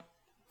candle.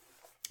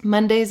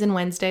 Mondays and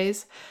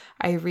Wednesdays,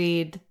 I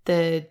read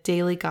the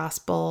daily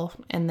gospel,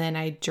 and then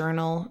I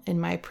journal in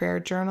my prayer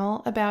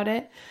journal about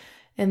it.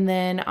 And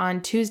then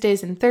on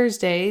Tuesdays and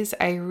Thursdays,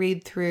 I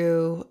read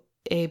through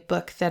a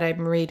book that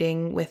I'm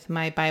reading with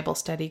my Bible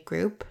study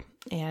group,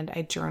 and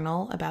I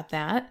journal about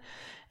that.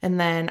 And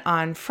then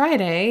on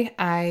Friday,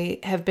 I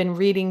have been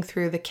reading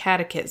through the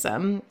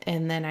catechism,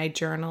 and then I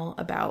journal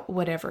about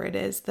whatever it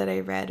is that I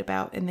read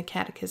about in the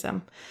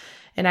catechism.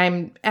 And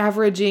I'm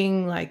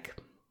averaging like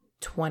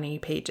 20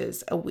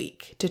 pages a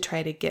week to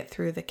try to get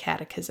through the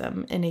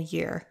catechism in a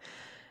year.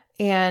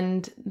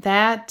 And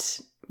that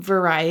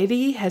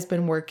variety has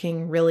been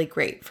working really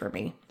great for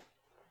me.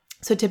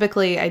 So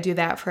typically I do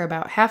that for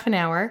about half an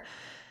hour.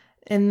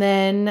 And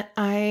then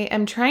I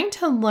am trying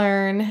to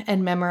learn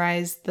and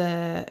memorize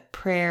the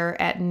prayer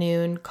at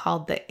noon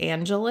called the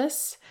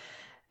Angelus.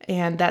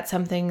 And that's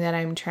something that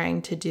I'm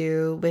trying to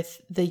do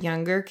with the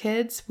younger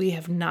kids. We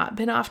have not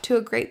been off to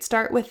a great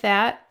start with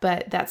that,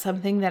 but that's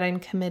something that I'm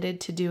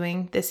committed to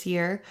doing this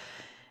year.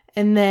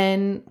 And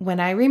then when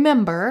I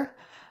remember,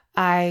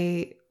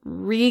 I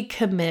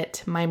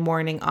recommit my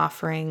morning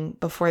offering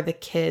before the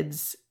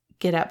kids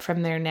get up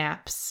from their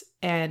naps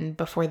and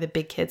before the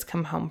big kids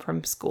come home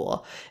from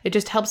school. It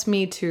just helps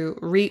me to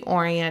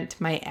reorient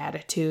my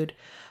attitude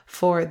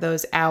for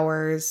those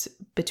hours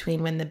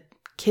between when the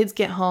kids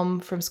get home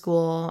from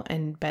school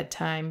and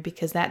bedtime,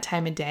 because that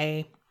time of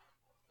day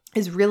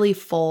is really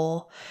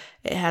full.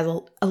 It has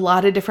a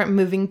lot of different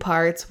moving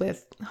parts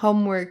with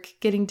homework,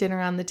 getting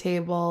dinner on the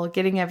table,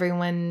 getting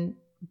everyone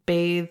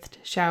bathed,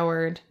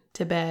 showered,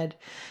 to bed,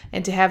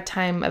 and to have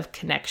time of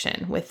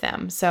connection with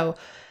them. So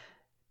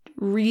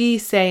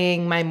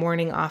re-saying my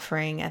morning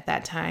offering at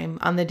that time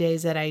on the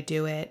days that I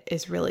do it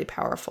is really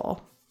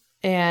powerful.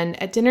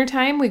 And at dinner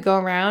time, we go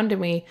around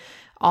and we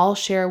all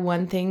share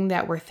one thing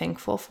that we're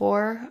thankful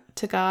for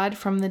to God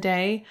from the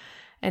day.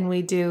 And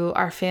we do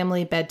our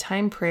family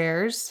bedtime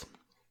prayers.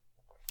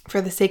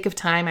 For the sake of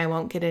time, I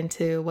won't get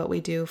into what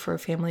we do for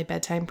family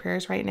bedtime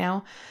prayers right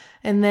now.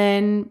 And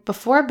then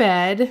before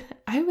bed,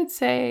 I would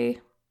say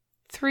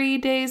 3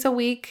 days a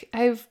week,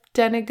 I've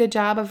done a good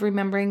job of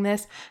remembering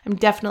this. I'm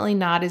definitely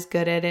not as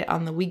good at it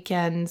on the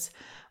weekends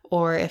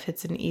or if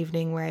it's an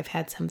evening where I've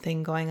had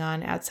something going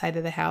on outside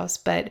of the house.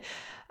 But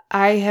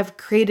I have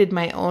created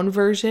my own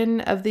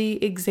version of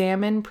the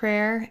Examen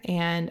prayer,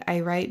 and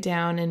I write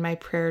down in my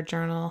prayer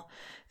journal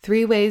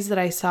 3 ways that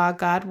I saw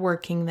God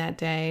working that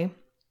day,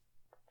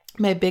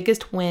 my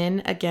biggest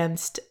win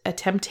against a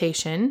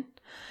temptation,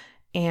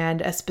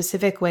 and a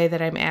specific way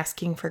that I'm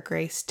asking for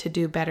grace to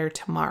do better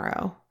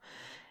tomorrow.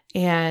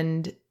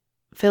 And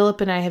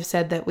Philip and I have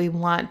said that we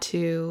want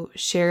to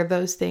share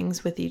those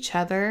things with each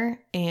other,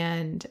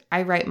 and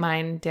I write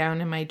mine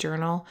down in my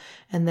journal,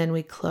 and then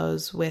we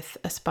close with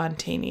a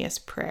spontaneous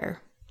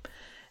prayer.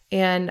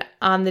 And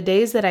on the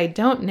days that I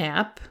don't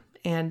nap,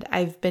 and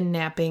I've been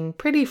napping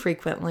pretty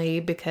frequently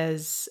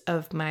because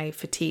of my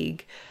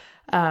fatigue,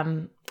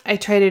 I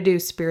try to do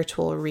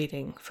spiritual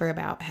reading for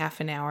about half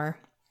an hour.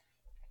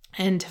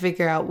 And to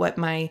figure out what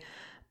my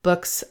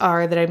books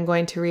are that I'm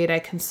going to read, I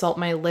consult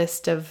my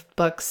list of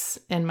books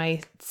and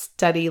my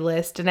study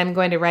list. And I'm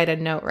going to write a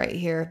note right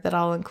here that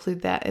I'll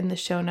include that in the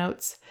show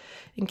notes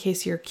in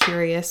case you're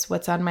curious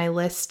what's on my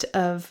list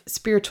of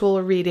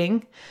spiritual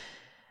reading.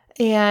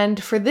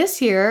 And for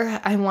this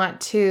year, I want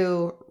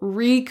to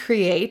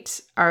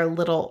recreate our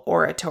little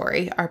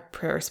oratory, our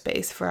prayer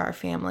space for our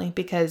family,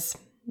 because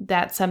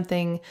that's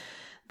something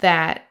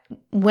that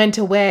went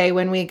away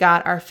when we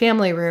got our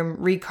family room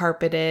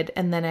recarpeted,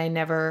 and then I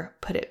never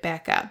put it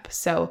back up.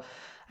 So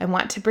I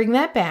want to bring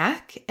that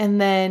back, and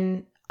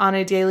then on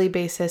a daily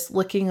basis,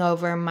 looking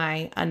over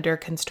my under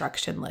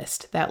construction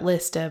list, that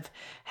list of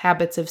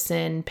habits of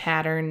sin,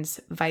 patterns,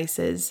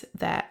 vices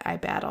that I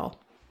battle.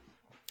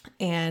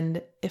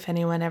 And if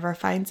anyone ever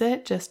finds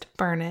it, just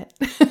burn it.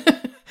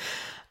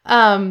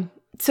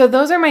 So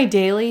those are my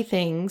daily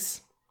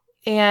things.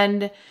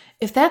 And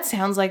if that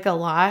sounds like a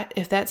lot,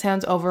 if that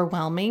sounds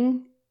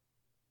overwhelming,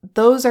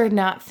 those are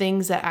not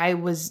things that I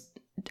was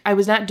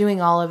not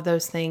doing all of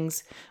those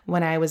things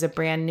when I was a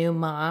brand new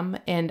mom,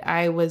 and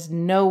I was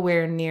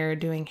nowhere near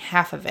doing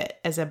half of it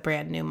as a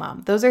brand new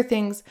mom. Those are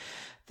things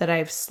that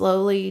I've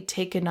slowly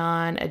taken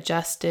on,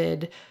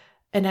 adjusted,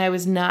 and I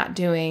was not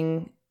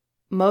doing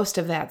most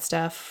of that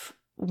stuff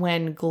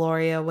when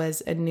Gloria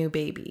was a new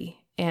baby.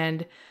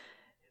 And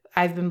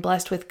I've been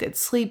blessed with good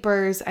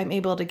sleepers. I'm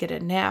able to get a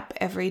nap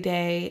every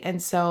day.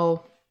 And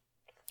so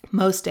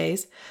most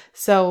days.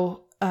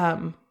 So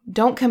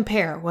don't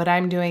compare what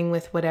I'm doing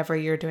with whatever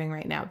you're doing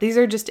right now. These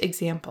are just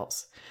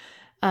examples.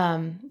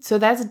 So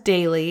that's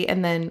daily.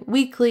 And then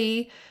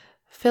weekly,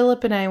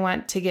 Philip and I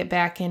want to get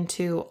back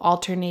into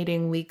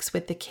alternating weeks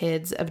with the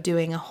kids of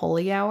doing a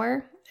holy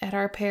hour at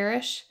our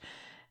parish.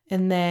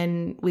 And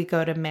then we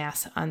go to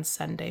Mass on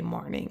Sunday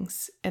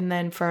mornings. And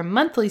then for a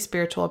monthly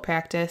spiritual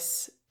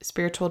practice,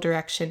 spiritual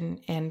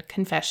direction and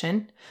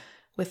confession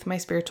with my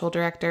spiritual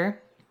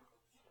director.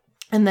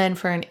 And then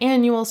for an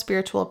annual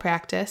spiritual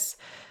practice,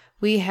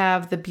 we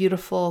have the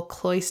beautiful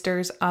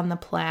Cloisters on the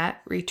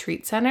Platte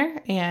Retreat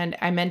Center. And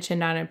I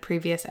mentioned on a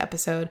previous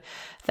episode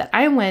that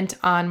I went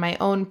on my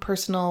own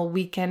personal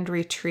weekend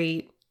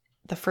retreat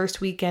the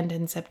first weekend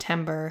in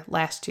September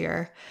last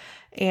year.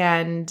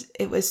 And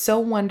it was so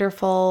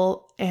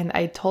wonderful. And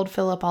I told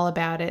Philip all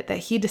about it, that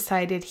he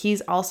decided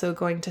he's also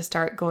going to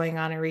start going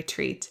on a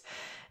retreat.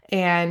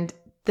 And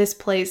this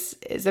place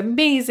is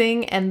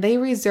amazing, and they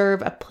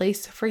reserve a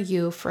place for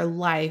you for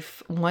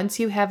life once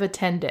you have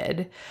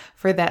attended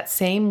for that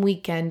same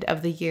weekend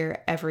of the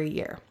year every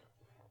year.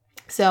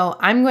 So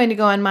I'm going to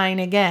go on mine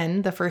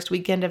again the first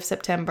weekend of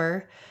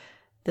September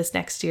this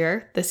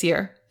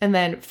year. And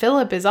then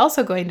Philip is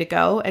also going to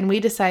go, and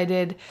we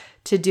decided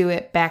to do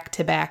it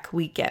back-to-back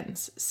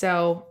weekends.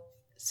 So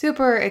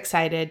super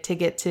excited to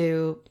get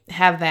to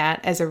have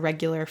that as a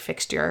regular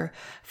fixture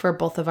for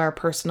both of our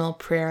personal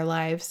prayer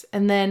lives.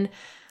 And then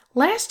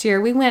last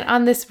year, we went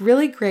on this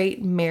really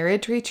great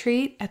marriage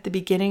retreat at the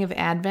beginning of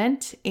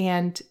Advent,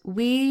 and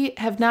we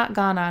have not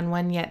gone on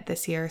one yet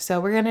this year. So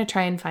we're going to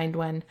try and find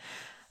one.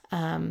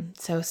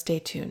 So stay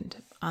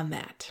tuned on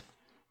that.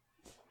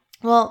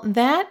 Well,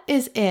 that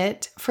is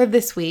it for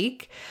this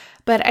week.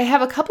 But I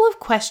have a couple of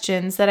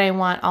questions that I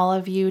want all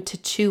of you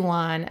to chew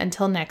on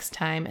until next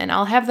time, and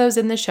I'll have those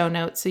in the show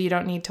notes so you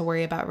don't need to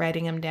worry about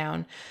writing them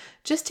down,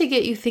 just to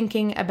get you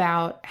thinking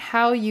about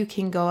how you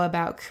can go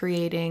about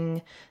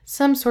creating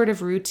some sort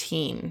of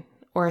routine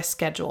or a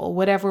schedule,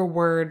 whatever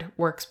word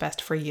works best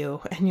for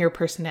you and your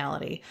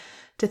personality,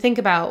 to think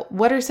about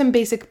what are some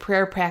basic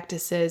prayer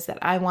practices that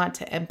I want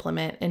to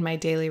implement in my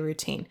daily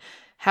routine.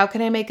 How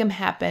can I make them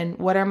happen?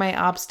 What are my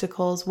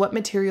obstacles? What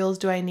materials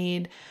do I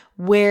need?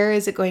 Where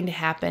is it going to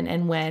happen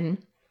and when?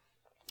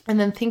 And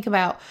then think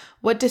about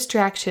what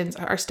distractions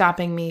are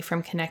stopping me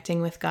from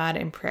connecting with God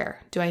in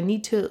prayer. Do I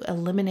need to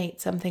eliminate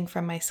something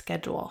from my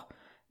schedule?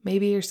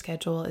 Maybe your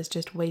schedule is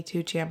just way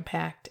too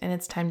jam-packed and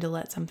it's time to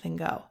let something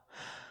go.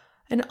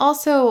 And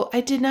also,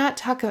 I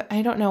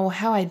don't know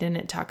how I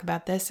didn't talk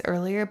about this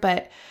earlier,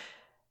 but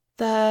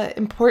the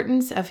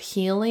importance of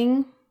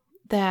healing,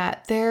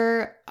 that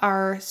there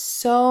are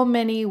so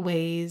many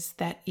ways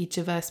that each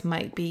of us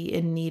might be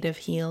in need of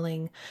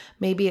healing.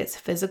 Maybe it's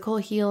physical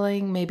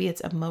healing, maybe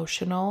it's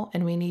emotional,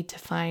 and we need to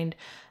find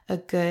a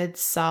good,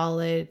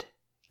 solid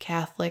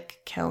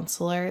Catholic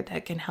counselor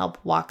that can help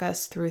walk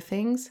us through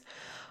things.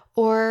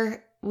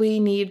 Or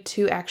we need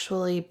to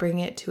actually bring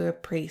it to a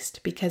priest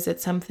because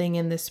it's something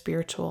in the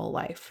spiritual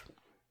life.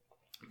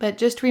 But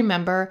just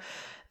remember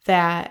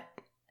that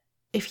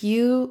if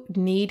you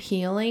need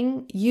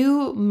healing,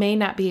 you may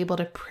not be able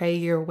to pray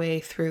your way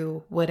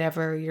through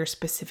whatever your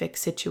specific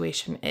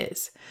situation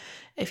is.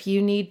 If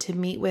you need to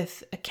meet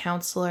with a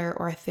counselor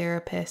or a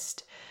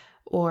therapist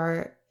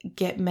or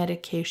get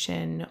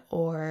medication,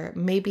 or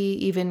maybe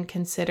even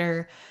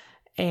consider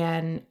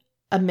a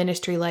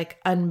ministry like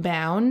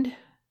Unbound,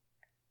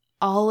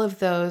 all of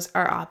those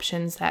are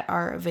options that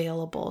are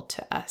available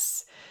to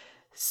us.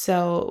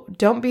 So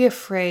don't be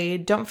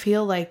afraid. Don't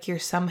feel like you're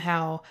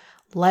somehow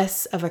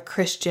less of a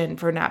Christian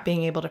for not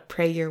being able to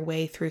pray your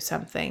way through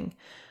something.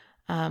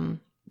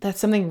 That's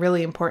something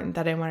really important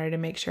that I wanted to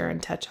make sure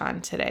and touch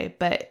on today.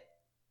 But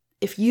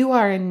if you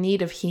are in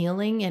need of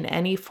healing in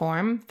any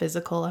form,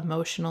 physical,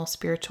 emotional,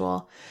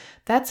 spiritual,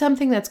 that's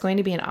something that's going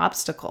to be an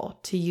obstacle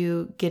to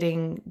you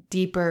getting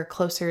deeper,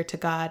 closer to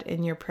God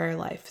in your prayer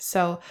life.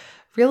 So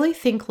really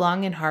think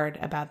long and hard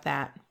about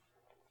that,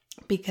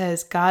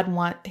 because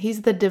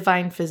He's the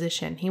divine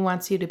physician. He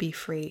wants you to be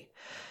free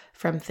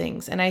from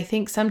things. And I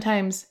think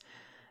sometimes,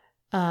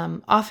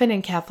 often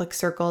in Catholic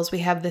circles, we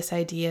have this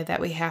idea that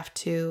we have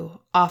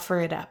to offer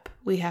it up.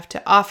 We have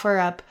to offer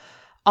up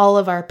all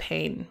of our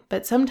pain.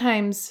 But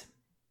sometimes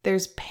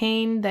there's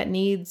pain that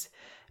needs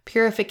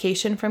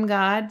purification from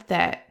God,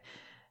 that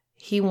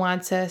He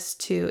wants us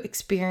to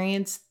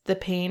experience the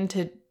pain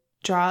to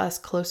draw us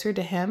closer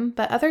to Him.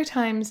 But other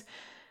times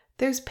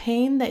there's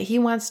pain that He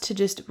wants to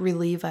just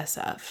relieve us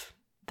of,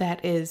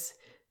 that is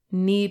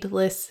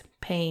needless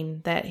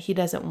pain that He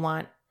doesn't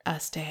want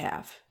us to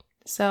have.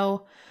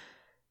 So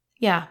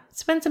yeah,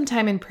 spend some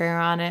time in prayer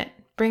on it.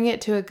 Bring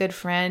it to a good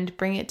friend,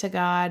 bring it to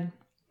God,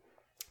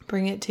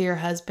 bring it to your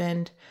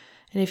husband,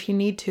 and if you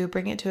need to,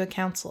 bring it to a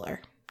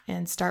counselor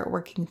and start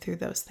working through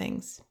those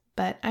things.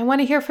 But I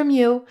want to hear from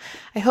you.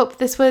 I hope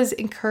this was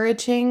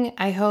encouraging.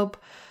 I hope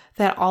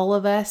that all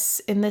of us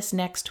in this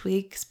next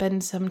week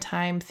spend some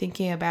time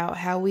thinking about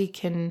how we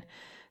can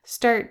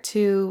start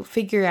to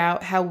figure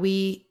out how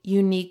we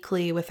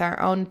uniquely, with our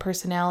own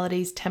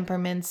personalities,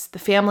 temperaments, the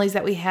families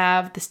that we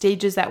have, the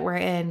stages that we're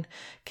in,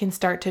 can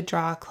start to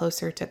draw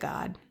closer to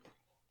God.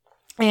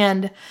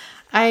 And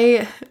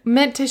I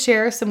meant to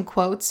share some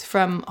quotes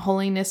from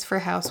Holiness for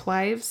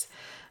Housewives,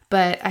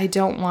 but I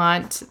don't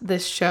want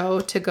this show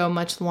to go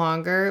much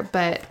longer,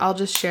 but I'll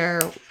just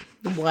share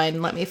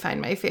one. Let me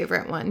find my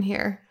favorite one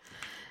here.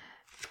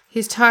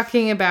 He's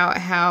talking about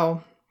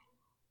how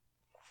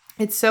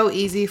it's so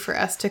easy for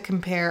us to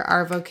compare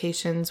our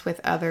vocations with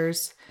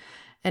others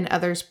and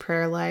others'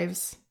 prayer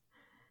lives.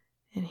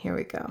 And here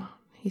we go.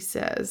 He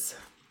says,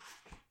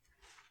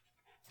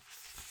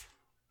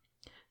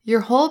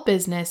 "Your whole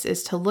business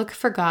is to look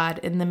for God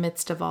in the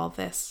midst of all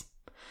this.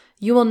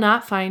 You will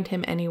not find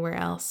Him anywhere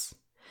else.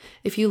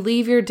 If you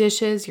leave your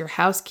dishes, your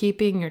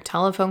housekeeping, your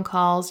telephone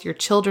calls, your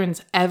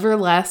children's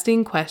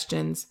everlasting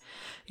questions,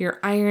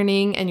 your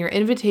ironing, and your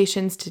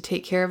invitations to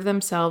take care of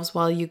themselves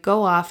while you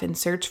go off and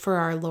search for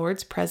our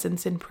Lord's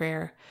presence in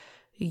prayer,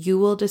 you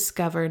will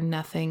discover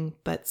nothing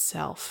but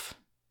self."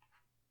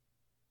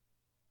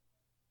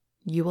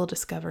 You will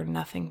discover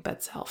nothing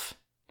but self.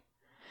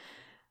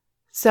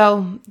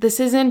 So this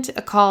isn't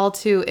a call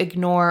to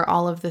ignore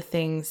all of the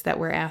things that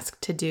we're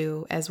asked to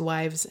do as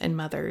wives and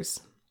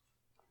mothers.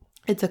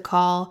 It's a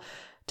call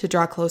to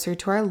draw closer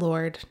to our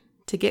Lord,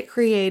 to get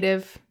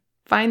creative,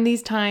 find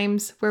these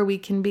times where we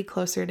can be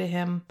closer to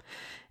Him,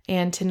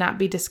 and to not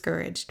be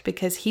discouraged,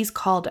 because He's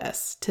called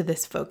us to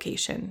this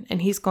vocation,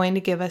 and He's going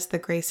to give us the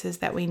graces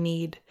that we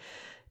need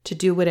to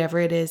do whatever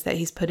it is that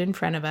He's put in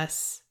front of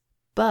us.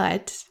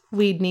 But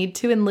we need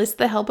to enlist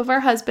the help of our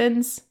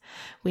husbands.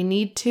 We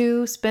need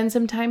to spend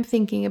some time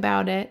thinking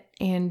about it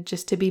and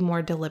just to be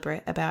more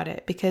deliberate about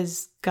it,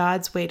 because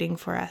God's waiting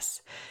for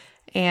us.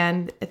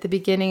 And at the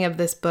beginning of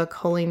this book,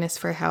 Holiness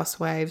for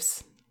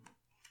Housewives,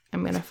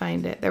 I'm going to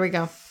find it. There we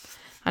go.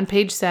 On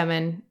page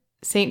 7,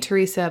 St.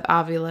 Teresa of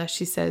Avila,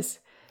 she says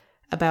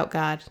about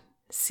God,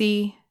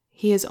 "See,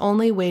 He is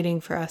only waiting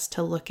for us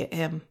to look at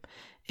Him.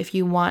 If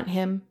you want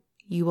Him,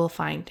 you will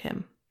find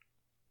Him."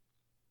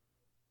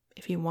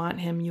 If you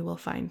want Him, you will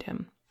find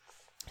Him.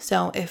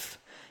 So if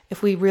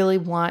we really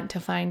want to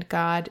find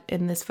God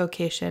in this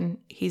vocation,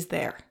 He's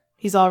there.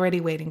 He's already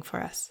waiting for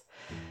us.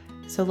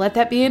 So let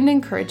that be an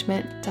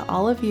encouragement to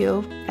all of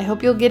you. I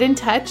hope you'll get in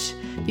touch.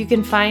 You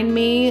can find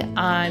me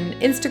on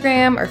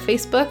Instagram or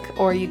Facebook,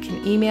 or you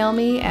can email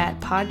me at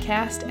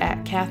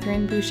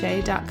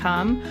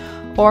podcast@catherineboucher.com.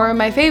 Or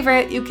my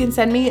favorite, you can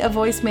send me a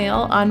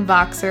voicemail on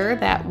Voxer,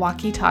 that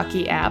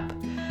walkie-talkie app.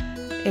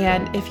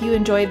 And if you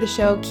enjoyed the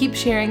show, keep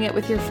sharing it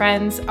with your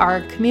friends. Our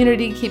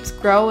community keeps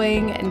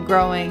growing and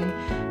growing,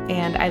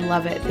 and I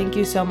love it. Thank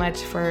you so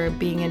much for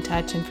being in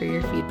touch and for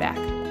your feedback.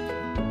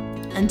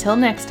 Until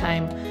next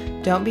time,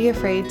 don't be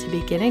afraid to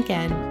begin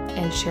again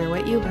and share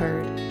what you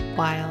heard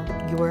while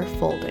you're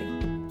folding.